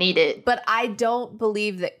doesn't need it. But I don't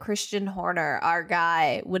believe that Christian Horner, our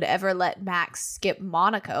guy, would ever let Max skip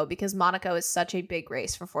Monaco, because Monaco is such a big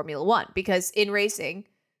race for Formula One. Because in racing,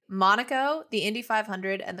 Monaco, the Indy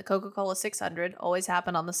 500, and the Coca-Cola 600 always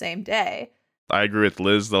happen on the same day. I agree with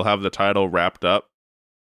Liz. They'll have the title wrapped up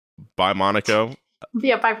by Monaco.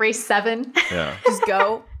 Yeah, by race 7. Yeah. Just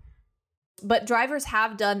go. But drivers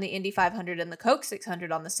have done the Indy 500 and the Coke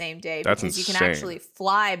 600 on the same day. That's because insane. You can actually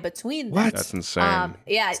fly between them. What? That's insane.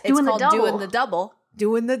 Yeah, it's doing called the double. doing the double.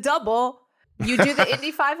 Doing the double. You do the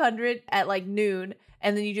Indy 500 at like noon,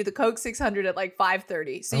 and then you do the Coke 600 at like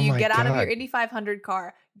 5:30. So Oh you my get out of God. your Indy 500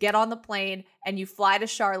 car, get on the plane, and you fly to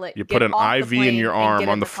Charlotte. You get put an off the IV in plane, your and arm get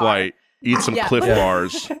on in the car. flight, eat some Yeah. Cliff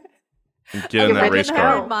Bars, and get in that You're race ready to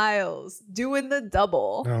car. go. miles, doing the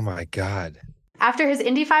double. Oh my God. After his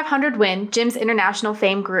Indy 500 win, Jim's international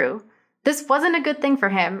fame grew. This wasn't a good thing for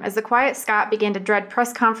him, as the quiet Scot began to dread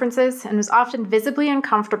press conferences and was often visibly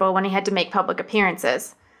uncomfortable when he had to make public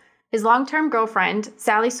appearances. His long-term girlfriend,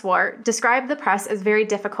 Sally Swart, described the press as very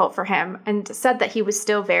difficult for him and said that he was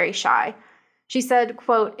still very shy. She said,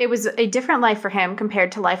 quote, "It was a different life for him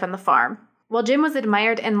compared to life on the farm. While Jim was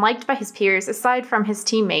admired and liked by his peers aside from his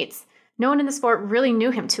teammates, no one in the sport really knew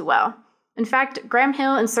him too well. In fact, Graham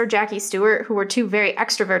Hill and Sir Jackie Stewart, who were two very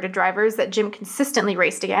extroverted drivers that Jim consistently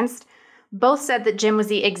raced against, both said that Jim was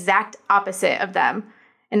the exact opposite of them.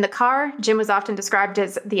 In the car, Jim was often described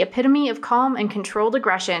as the epitome of calm and controlled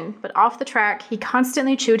aggression, but off the track, he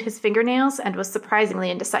constantly chewed his fingernails and was surprisingly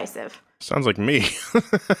indecisive." Sounds like me.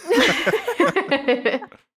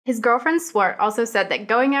 His girlfriend Swart also said that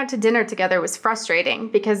going out to dinner together was frustrating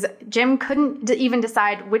because Jim couldn't even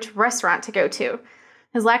decide which restaurant to go to.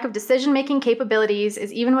 His lack of decision-making capabilities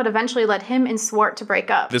is even what eventually led him and Swart to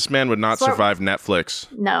break up. This man would not Swart- survive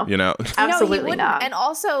Netflix. No. You know? No, he Absolutely wouldn't. not. And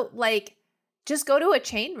also, like, just go to a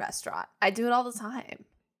chain restaurant. I do it all the time.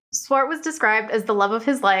 Swart was described as the love of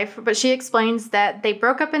his life, but she explains that they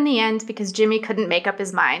broke up in the end because Jimmy couldn't make up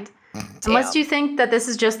his mind. Unless you think that this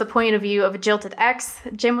is just the point of view of a jilted ex,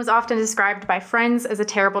 Jim was often described by friends as a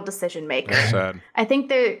terrible decision maker. That's sad. I think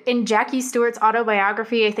that in Jackie Stewart's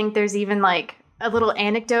autobiography, I think there's even like a little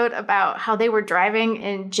anecdote about how they were driving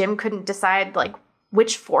and Jim couldn't decide like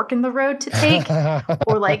which fork in the road to take.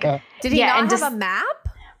 Or like, did he not have a map?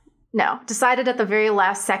 No, decided at the very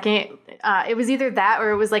last second. It was either that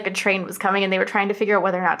or it was like a train was coming and they were trying to figure out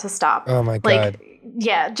whether or not to stop. Oh my God. Like,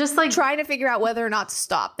 yeah, just like trying to figure out whether or not to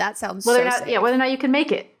stop. That sounds whether so or not, safe. yeah, whether or not you can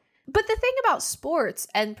make it. But the thing about sports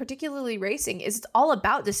and particularly racing is it's all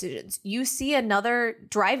about decisions. You see another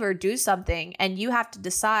driver do something and you have to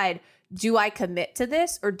decide, do I commit to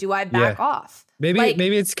this or do I back off?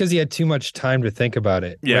 Maybe it's because he had too much time to think about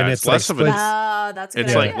it. Yeah, when it's less like of a. That's a good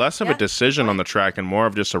It's like idea. less of a decision on the track and more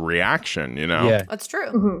of just a reaction. You know. Yeah, That's true.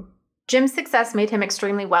 Mm-hmm. Jim's success made him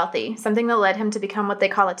extremely wealthy, something that led him to become what they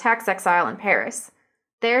call a tax exile in Paris.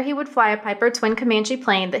 There, he would fly a Piper twin Comanche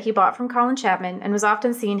plane that he bought from Colin Chapman and was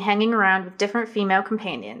often seen hanging around with different female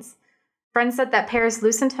companions. Friends said that Paris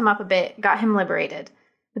loosened him up a bit, got him liberated.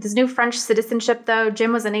 With his new French citizenship, though,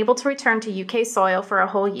 Jim was unable to return to UK soil for a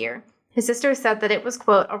whole year. His sister said that it was,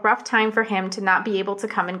 quote, a rough time for him to not be able to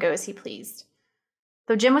come and go as he pleased.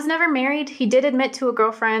 Though Jim was never married, he did admit to a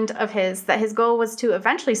girlfriend of his that his goal was to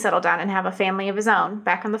eventually settle down and have a family of his own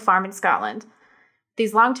back on the farm in Scotland. With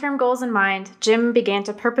these long-term goals in mind, Jim began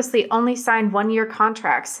to purposely only sign one-year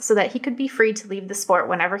contracts so that he could be free to leave the sport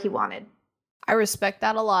whenever he wanted. I respect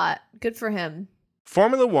that a lot. Good for him.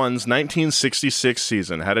 Formula One's 1966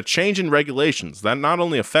 season had a change in regulations that not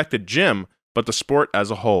only affected Jim, but the sport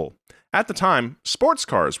as a whole. At the time, sports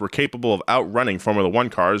cars were capable of outrunning Formula One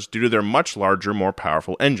cars due to their much larger, more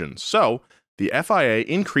powerful engines. So, the FIA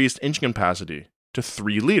increased engine capacity to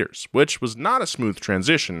 3 liters, which was not a smooth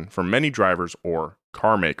transition for many drivers or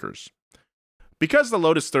car makers. Because the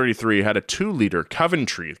Lotus 33 had a 2-liter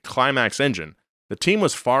Coventry Climax engine, the team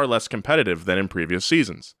was far less competitive than in previous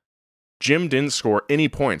seasons. Jim didn't score any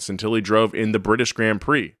points until he drove in the British Grand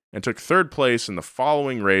Prix and took 3rd place in the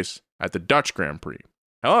following race at the Dutch Grand Prix.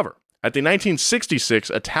 However, at the 1966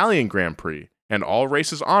 Italian Grand Prix and all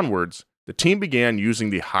races onwards, the team began using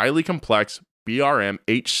the highly complex BRM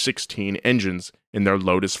H16 engines in their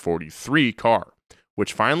Lotus 43 car,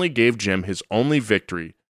 which finally gave Jim his only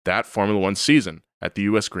victory that Formula One season at the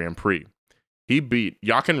US Grand Prix. He beat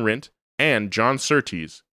Jochen Rindt and John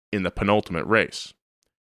Surtees in the penultimate race.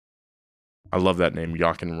 I love that name,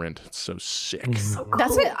 Jochen Rindt. It's so sick. So cool.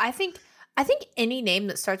 That's it. I think any name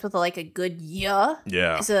that starts with like a good yeah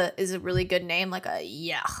is a really good name. Like a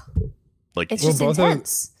yeah. Like It's just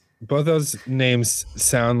intense. both those names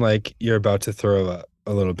sound like you're about to throw up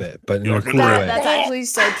a little bit, but in a cool way. That's actually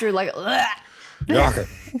so true. Like, ugh. Jochen.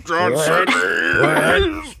 John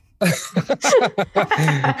Surtees.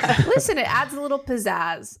 Listen, it adds a little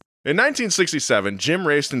pizzazz. In 1967, Jim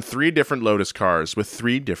raced in 3 different Lotus cars with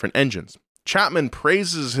 3 different engines. Chapman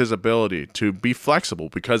praises his ability to be flexible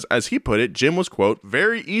because, as he put it, Jim was, quote,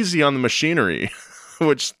 very easy on the machinery,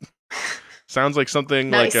 which sounds like something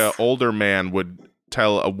Nice. like an older man would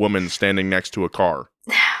tell a woman standing next to a car.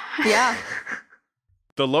 Yeah.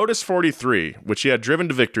 The Lotus 43, which he had driven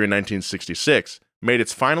to victory in 1966, made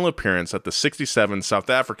its final appearance at the 67 South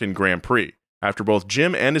African Grand Prix, after both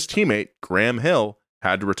Jim and his teammate, Graham Hill,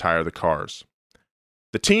 had to retire the cars.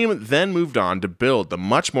 The team then moved on to build the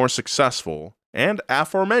much more successful and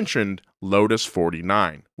aforementioned Lotus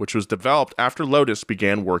 49, which was developed after Lotus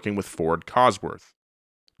began working with Ford Cosworth.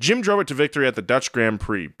 Jim drove it to victory at the Dutch Grand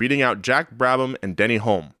Prix, beating out Jack Brabham and Denny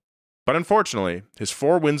Hulme. But unfortunately, his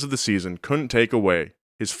 4 wins of the season couldn't take away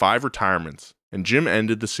his 5 retirements, and Jim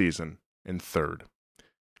ended the season in 3rd.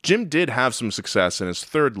 Jim did have some success in his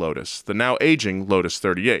 3rd Lotus, the now aging Lotus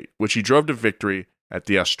 38, which he drove to victory at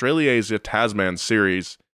the Australasia Tasman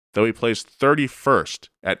Series, though he placed 31st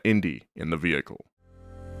at Indy in the vehicle.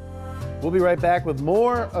 We'll be right back with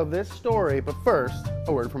more of this story, but first,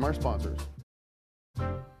 a word from our sponsors.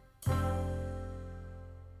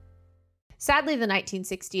 Sadly, the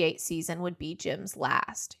 1968 season would be Jim's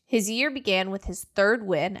last. His year began with his 3rd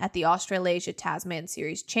win at the Australasia Tasman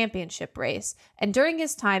Series Championship race, and during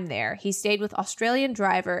his time there, he stayed with Australian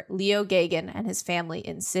driver Leo Gagan and his family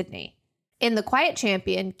in Sydney. In The Quiet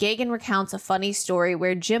Champion, Gagan recounts a funny story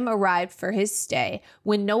where Jim arrived for his stay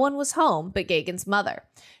when no one was home but Gagan's mother.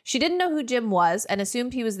 She didn't know who Jim was and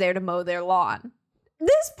assumed he was there to mow their lawn.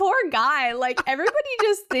 This poor guy, like, everybody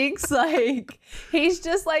just thinks, like, he's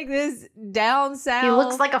just, like, this down south. He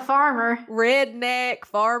looks like a farmer. Redneck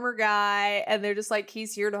farmer guy, and they're just like,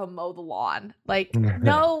 he's here to mow the lawn. Like,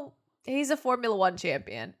 no, he's a Formula One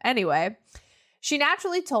champion. Anyway, she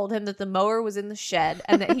naturally told him that the mower was in the shed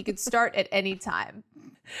and that he could start at any time.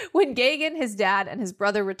 When Gagan, his dad, and his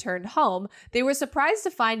brother returned home, they were surprised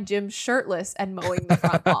to find Jim shirtless and mowing the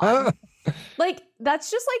front lawn. Like,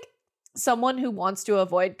 that's just like someone who wants to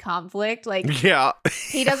avoid conflict. Like, Yeah.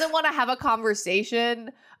 he doesn't want to have a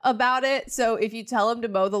conversation about it. So if you tell him to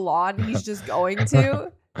mow the lawn, he's just going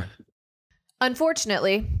to.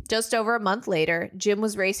 Unfortunately, just over a month later, Jim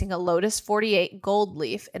was racing a Lotus 48 Gold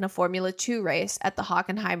Leaf in a Formula 2 race at the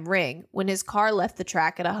Hockenheim Ring when his car left the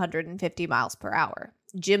track at 150 miles per hour.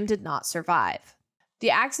 Jim did not survive.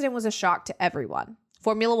 The accident was a shock to everyone.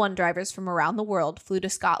 Formula One drivers from around the world flew to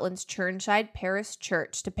Scotland's Churnside Parish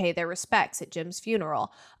Church to pay their respects at Jim's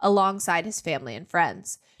funeral, alongside his family and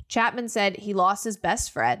friends. Chapman said he lost his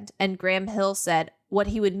best friend, and Graham Hill said what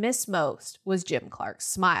he would miss most was Jim Clark's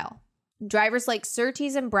smile. Drivers like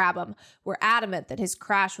Surtees and Brabham were adamant that his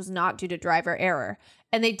crash was not due to driver error,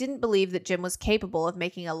 and they didn't believe that Jim was capable of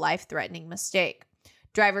making a life-threatening mistake.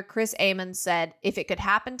 Driver Chris Amon said, if it could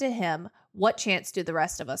happen to him, what chance do the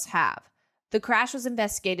rest of us have? The crash was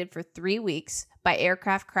investigated for 3 weeks by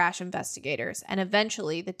aircraft crash investigators, and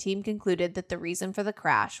eventually the team concluded that the reason for the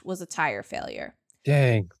crash was a tire failure.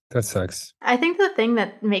 Dang, that sucks. I think the thing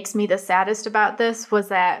that makes me the saddest about this was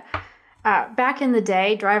that back in the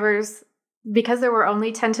day, drivers, because there were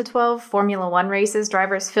only 10 to 12 Formula One races,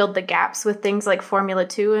 drivers filled the gaps with things like Formula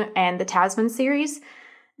 2 and the Tasman Series.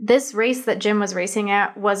 This race that Jim was racing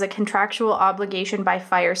at was a contractual obligation by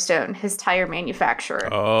Firestone, his tire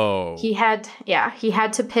manufacturer. Oh. He had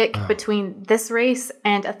to pick between this race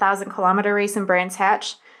and a 1,000-kilometer race in Brands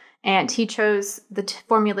Hatch. And he chose the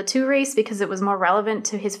Formula 2 race because it was more relevant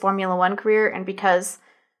to his Formula 1 career and because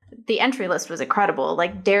the entry list was incredible.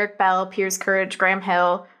 Like Derek Bell, Piers Courage, Graham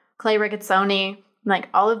Hill, Clay Regazzoni, like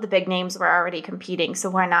all of the big names were already competing.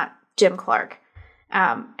 So why not Jim Clark?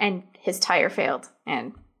 And his tire failed,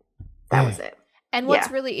 and that was it. And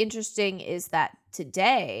what's really interesting is that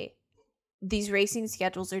today, these racing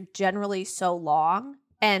schedules are generally so long,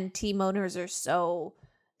 and team owners are so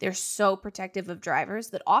protective of drivers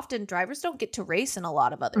that often drivers don't get to race in a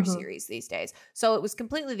lot of other series these days. So it was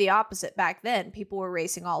completely the opposite back then. People were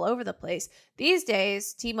racing all over the place. These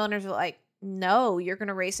days, team owners are like, no, you're going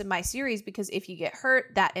to race in my series because if you get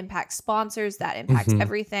hurt, that impacts sponsors, that impacts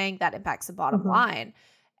everything, that impacts the bottom line.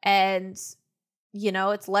 And, you know,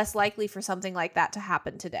 it's less likely for something like that to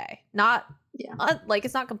happen today.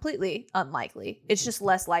 It's not completely unlikely. It's just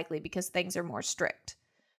less likely because things are more strict.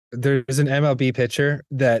 There's an MLB pitcher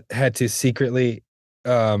that had to secretly,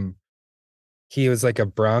 he was like a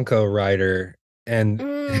Bronco rider, and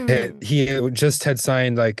he just had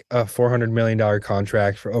signed like a $400 million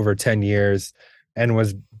contract for over 10 years and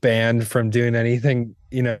was banned from doing anything,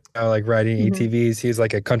 you know, like riding ATVs. He was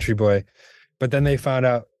like a country boy. But then they found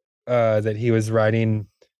out that he was riding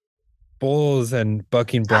bulls and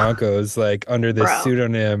bucking Broncos like under this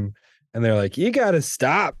pseudonym. And they're like, you got to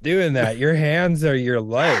stop doing that. Your hands are your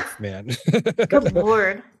life, man. Good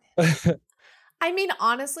Lord. I mean,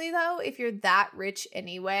 honestly, though, if you're that rich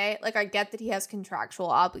anyway, like I get that he has contractual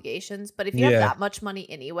obligations, but if you have that much money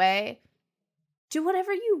anyway, do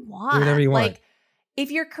whatever you want. Do whatever you want. Like, if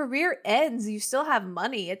your career ends, you still have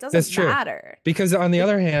money. It doesn't matter. Because on the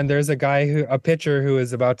other hand, there's a pitcher who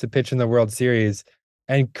is about to pitch in the World Series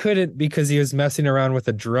and couldn't because he was messing around with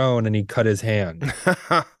a drone and he cut his hand.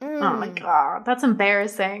 Oh my God, that's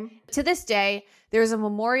embarrassing. To this day, there is a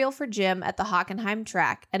memorial for Jim at the Hockenheim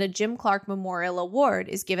track, and a Jim Clark Memorial Award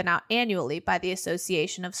is given out annually by the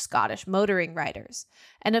Association of Scottish Motoring Riders.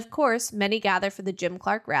 And of course, many gather for the Jim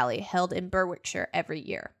Clark Rally held in Berwickshire every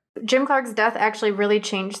year. Jim Clark's death actually really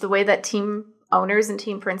changed the way that team owners and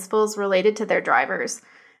team principals related to their drivers.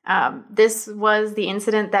 This was the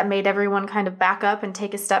incident that made everyone kind of back up and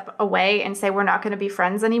take a step away and say, we're not going to be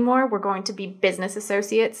friends anymore. We're going to be business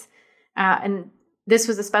associates. And this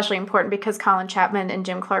was especially important because Colin Chapman and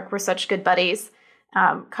Jim Clark were such good buddies.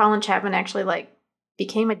 Colin Chapman actually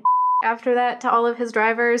became a after that to all of his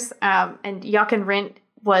drivers. And Jochen Rindt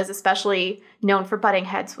was especially known for butting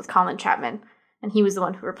heads with Colin Chapman. And he was the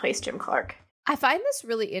one who replaced Jim Clark. I find this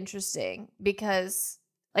really interesting because,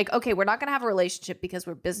 okay, we're not going to have a relationship because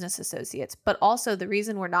we're business associates. But also the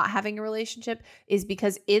reason we're not having a relationship is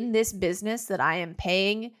because in this business that I am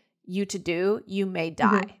paying you to do, you may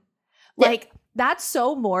die. That's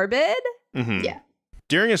so morbid. Yeah.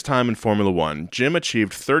 During his time in Formula One, Jim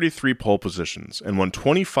achieved 33 pole positions and won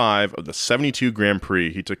 25 of the 72 Grand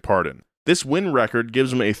Prix he took part in. This win record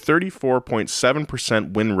gives him a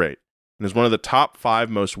 34.7% win rate and is one of the top 5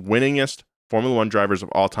 most winningest Formula One drivers of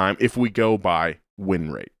all time if we go by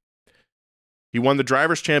win rate. He won the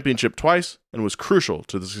Drivers' Championship twice and was crucial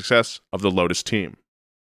to the success of the Lotus team.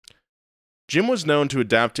 Jim was known to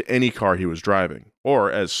adapt to any car he was driving,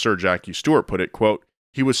 or as Sir Jackie Stewart put it, quote,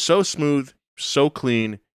 "He was so smooth, so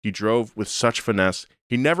clean, he drove with such finesse,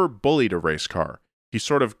 he never bullied a race car. He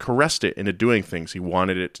sort of caressed it into doing things he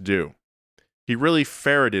wanted it to do." He really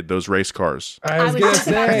ferreted those race cars. I was just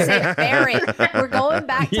about to say ferret. We're going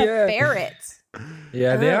back to ferrets.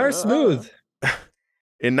 Yeah, they are smooth.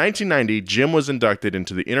 In 1990, Jim was inducted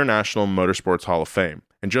into the International Motorsports Hall of Fame.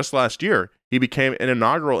 And just last year, he became an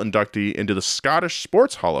inaugural inductee into the Scottish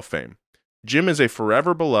Sports Hall of Fame. Jim is a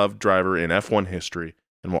forever beloved driver in F1 history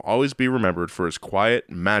and will always be remembered for his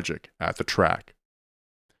quiet magic at the track.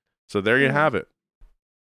 So there you have it.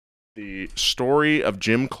 The story of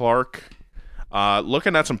Jim Clark.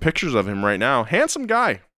 Looking at some pictures of him right now. Handsome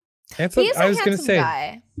guy. Handsome. He's a I was going to handsome say,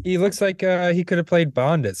 guy. he looks like he could have played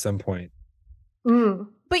Bond at some point.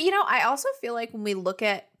 But I also feel like when we look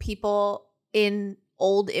at people in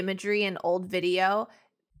old imagery and old video,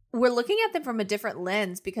 we're looking at them from a different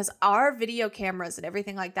lens because our video cameras and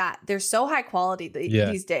everything like that, they're so high quality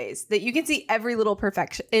these days that you can see every little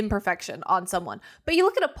imperfection on someone. But you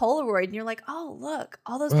look at a Polaroid and you're like, oh, look,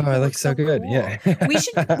 all those people look so good. Cool.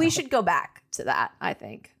 Yeah. we should go back to that, I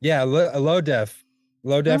think. Yeah, a low def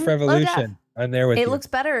revolution. I'm there with you. It looks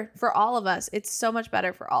better for all of us. It's so much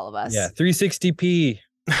better for all of us. Yeah, 360p.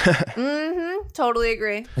 Totally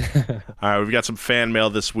agree. All right, we've got some fan mail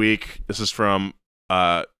this week. This is from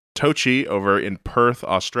Tochi over in Perth,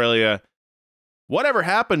 Australia. Whatever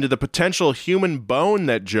happened to the potential human bone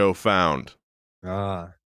that Joe found?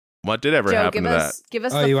 What did ever happen to that? Give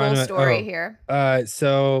us the full story here.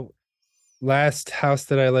 So last house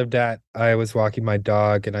that I lived at, I was walking my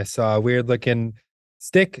dog and I saw a weird looking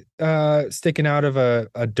stick sticking out of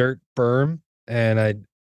a dirt berm, and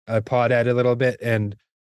I pawed at it a little bit and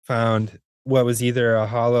found what was either a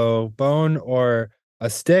hollow bone or a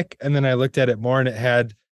stick. And then I looked at it more and it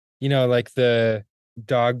had, like the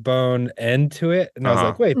dog bone end to it. And I was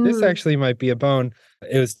like, wait, this actually might be a bone.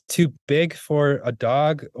 It was too big for a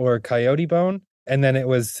dog or a coyote bone. And then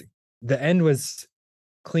the end was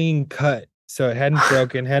clean cut. So it hadn't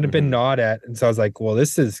broken, hadn't been gnawed at. And so I was like, well,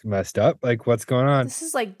 this is messed up. Like, what's going on? This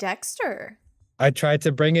is like Dexter. I tried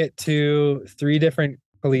to bring it to 3 different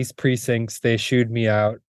police precincts. They shooed me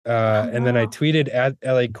out. And then I tweeted at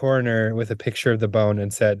LA Coroner with a picture of the bone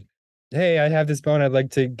and said, hey, I have this bone. I'd like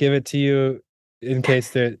to give it to you in case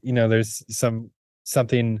there, there's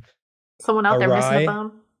something. Someone out there missing a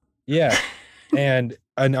bone. Yeah. And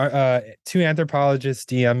 2 anthropologists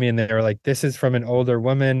DM me and they were like, this is from an older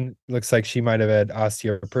woman. Looks like she might have had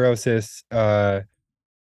osteoporosis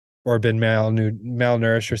or been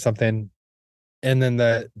malnourished or something. And then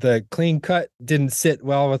the clean cut didn't sit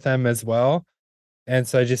well with them as well. And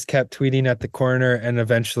so I just kept tweeting at the coroner, and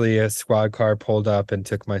eventually a squad car pulled up and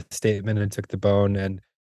took my statement and took the bone. And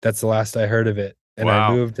that's the last I heard of it. And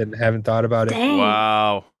I moved and haven't thought about it. Dang.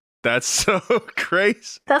 Wow. That's so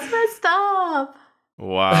crazy. That's messed up.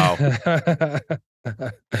 Wow.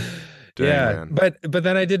 Yeah. Man. But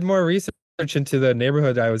then I did more research into the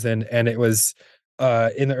neighborhood I was in, and it was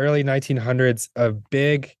in the early 1900s, a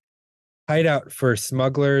big hideout for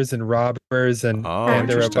smugglers and robbers, and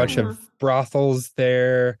there were a bunch of brothels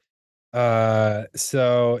there.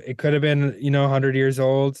 So it could have been, 100 years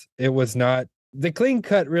old. It was not. The clean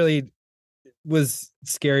cut really was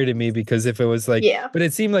scary to me because if it was like, but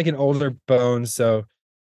it seemed like an older bone. So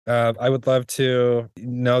I would love to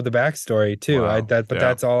know the backstory too. Wow.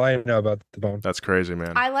 That's all I know about the bone. That's crazy,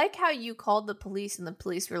 man. I like how you called the police and the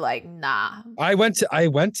police were like, nah. I went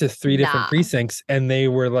to 3 different precincts and they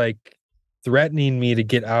were like threatening me to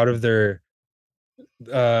get out of their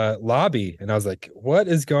lobby, and I was like, what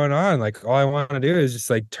is going on? Like, all I want to do is just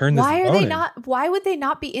like turn this bone in. Why would they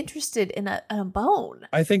not be interested in a bone?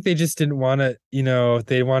 I think they just didn't want to,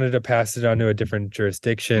 they wanted to pass it on to a different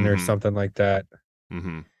jurisdiction or something like that.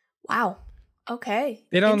 Wow. Okay.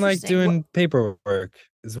 They don't like doing paperwork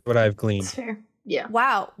is what I've gleaned. That's fair. Yeah.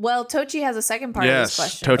 Wow. Well, Tochi has a second part of this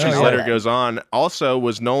question. Tochi's letter goes on. Also,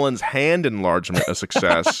 was Nolan's hand enlargement a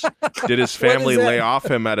success? Did his family lay off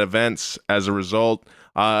him at events as a result?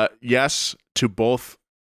 Yes to both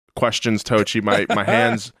questions, Tochi. My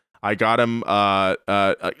hands, I got him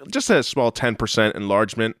just a small 10%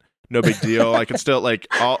 enlargement. No big deal. I can still, like,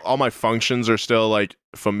 all my functions are still, like,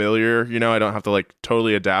 familiar. I don't have to, like,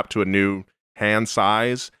 totally adapt to a new hand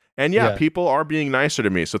size. And people are being nicer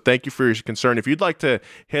to me. So thank you for your concern. If you'd like to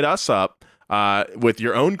hit us up with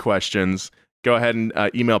your own questions, go ahead and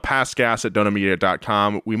email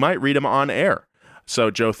pastgas@donamedia.com. We might read them on air.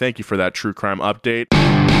 So, Joe, thank you for that true crime update.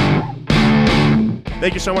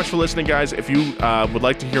 Thank you so much for listening, guys. If you would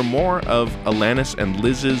like to hear more of Alanis and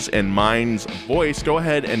Liz's and mine's voice, go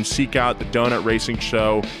ahead and seek out the Donut Racing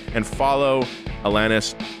Show and follow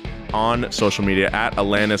Alanis on social media at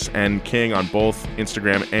Alanis and King on both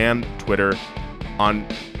Instagram and Twitter. On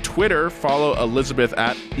Twitter, follow Elizabeth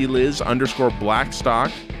at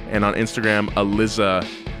Eliz_Blackstock, and on Instagram, Eliza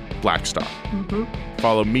Blackstock.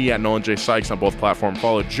 Follow me at Nolan J. Sykes on both platforms.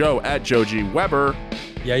 Follow Joe at Joe G. Weber.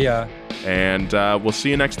 Yeah. And we'll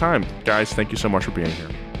see you next time. Guys, thank you so much for being here.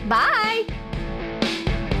 Bye.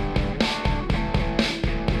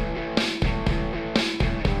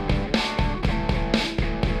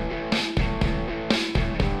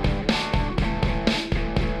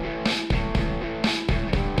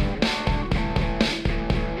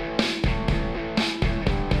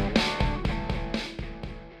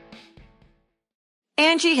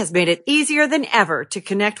 Angie has made it easier than ever to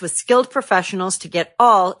connect with skilled professionals to get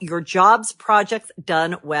all your jobs projects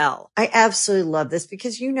done well. I absolutely love this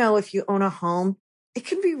because, you know, if you own a home, it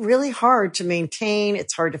can be really hard to maintain.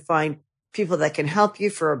 It's hard to find people that can help you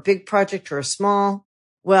for a big project or a small.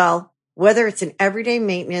 Well, whether it's in everyday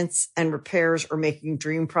maintenance and repairs or making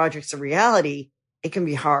dream projects a reality, it can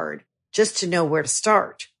be hard just to know where to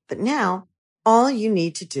start. But now all you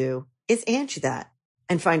need to do is Angie that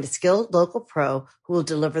and find a skilled local pro who will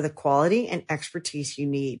deliver the quality and expertise you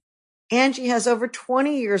need. Angie has over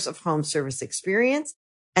 20 years of home service experience,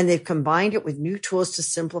 and they've combined it with new tools to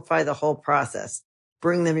simplify the whole process.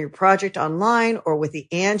 Bring them your project online or with the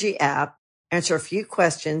Angie app, answer a few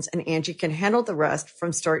questions, and Angie can handle the rest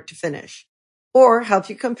from start to finish. Or help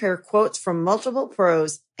you compare quotes from multiple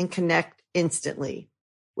pros and connect instantly,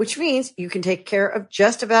 which means you can take care of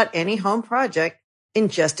just about any home project in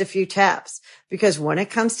just a few taps. Because when it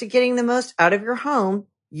comes to getting the most out of your home,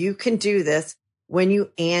 you can do this when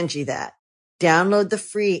you Angie that. Download the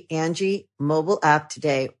free Angie mobile app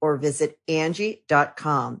today or visit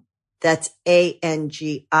Angie.com. That's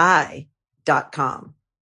ANGI.com.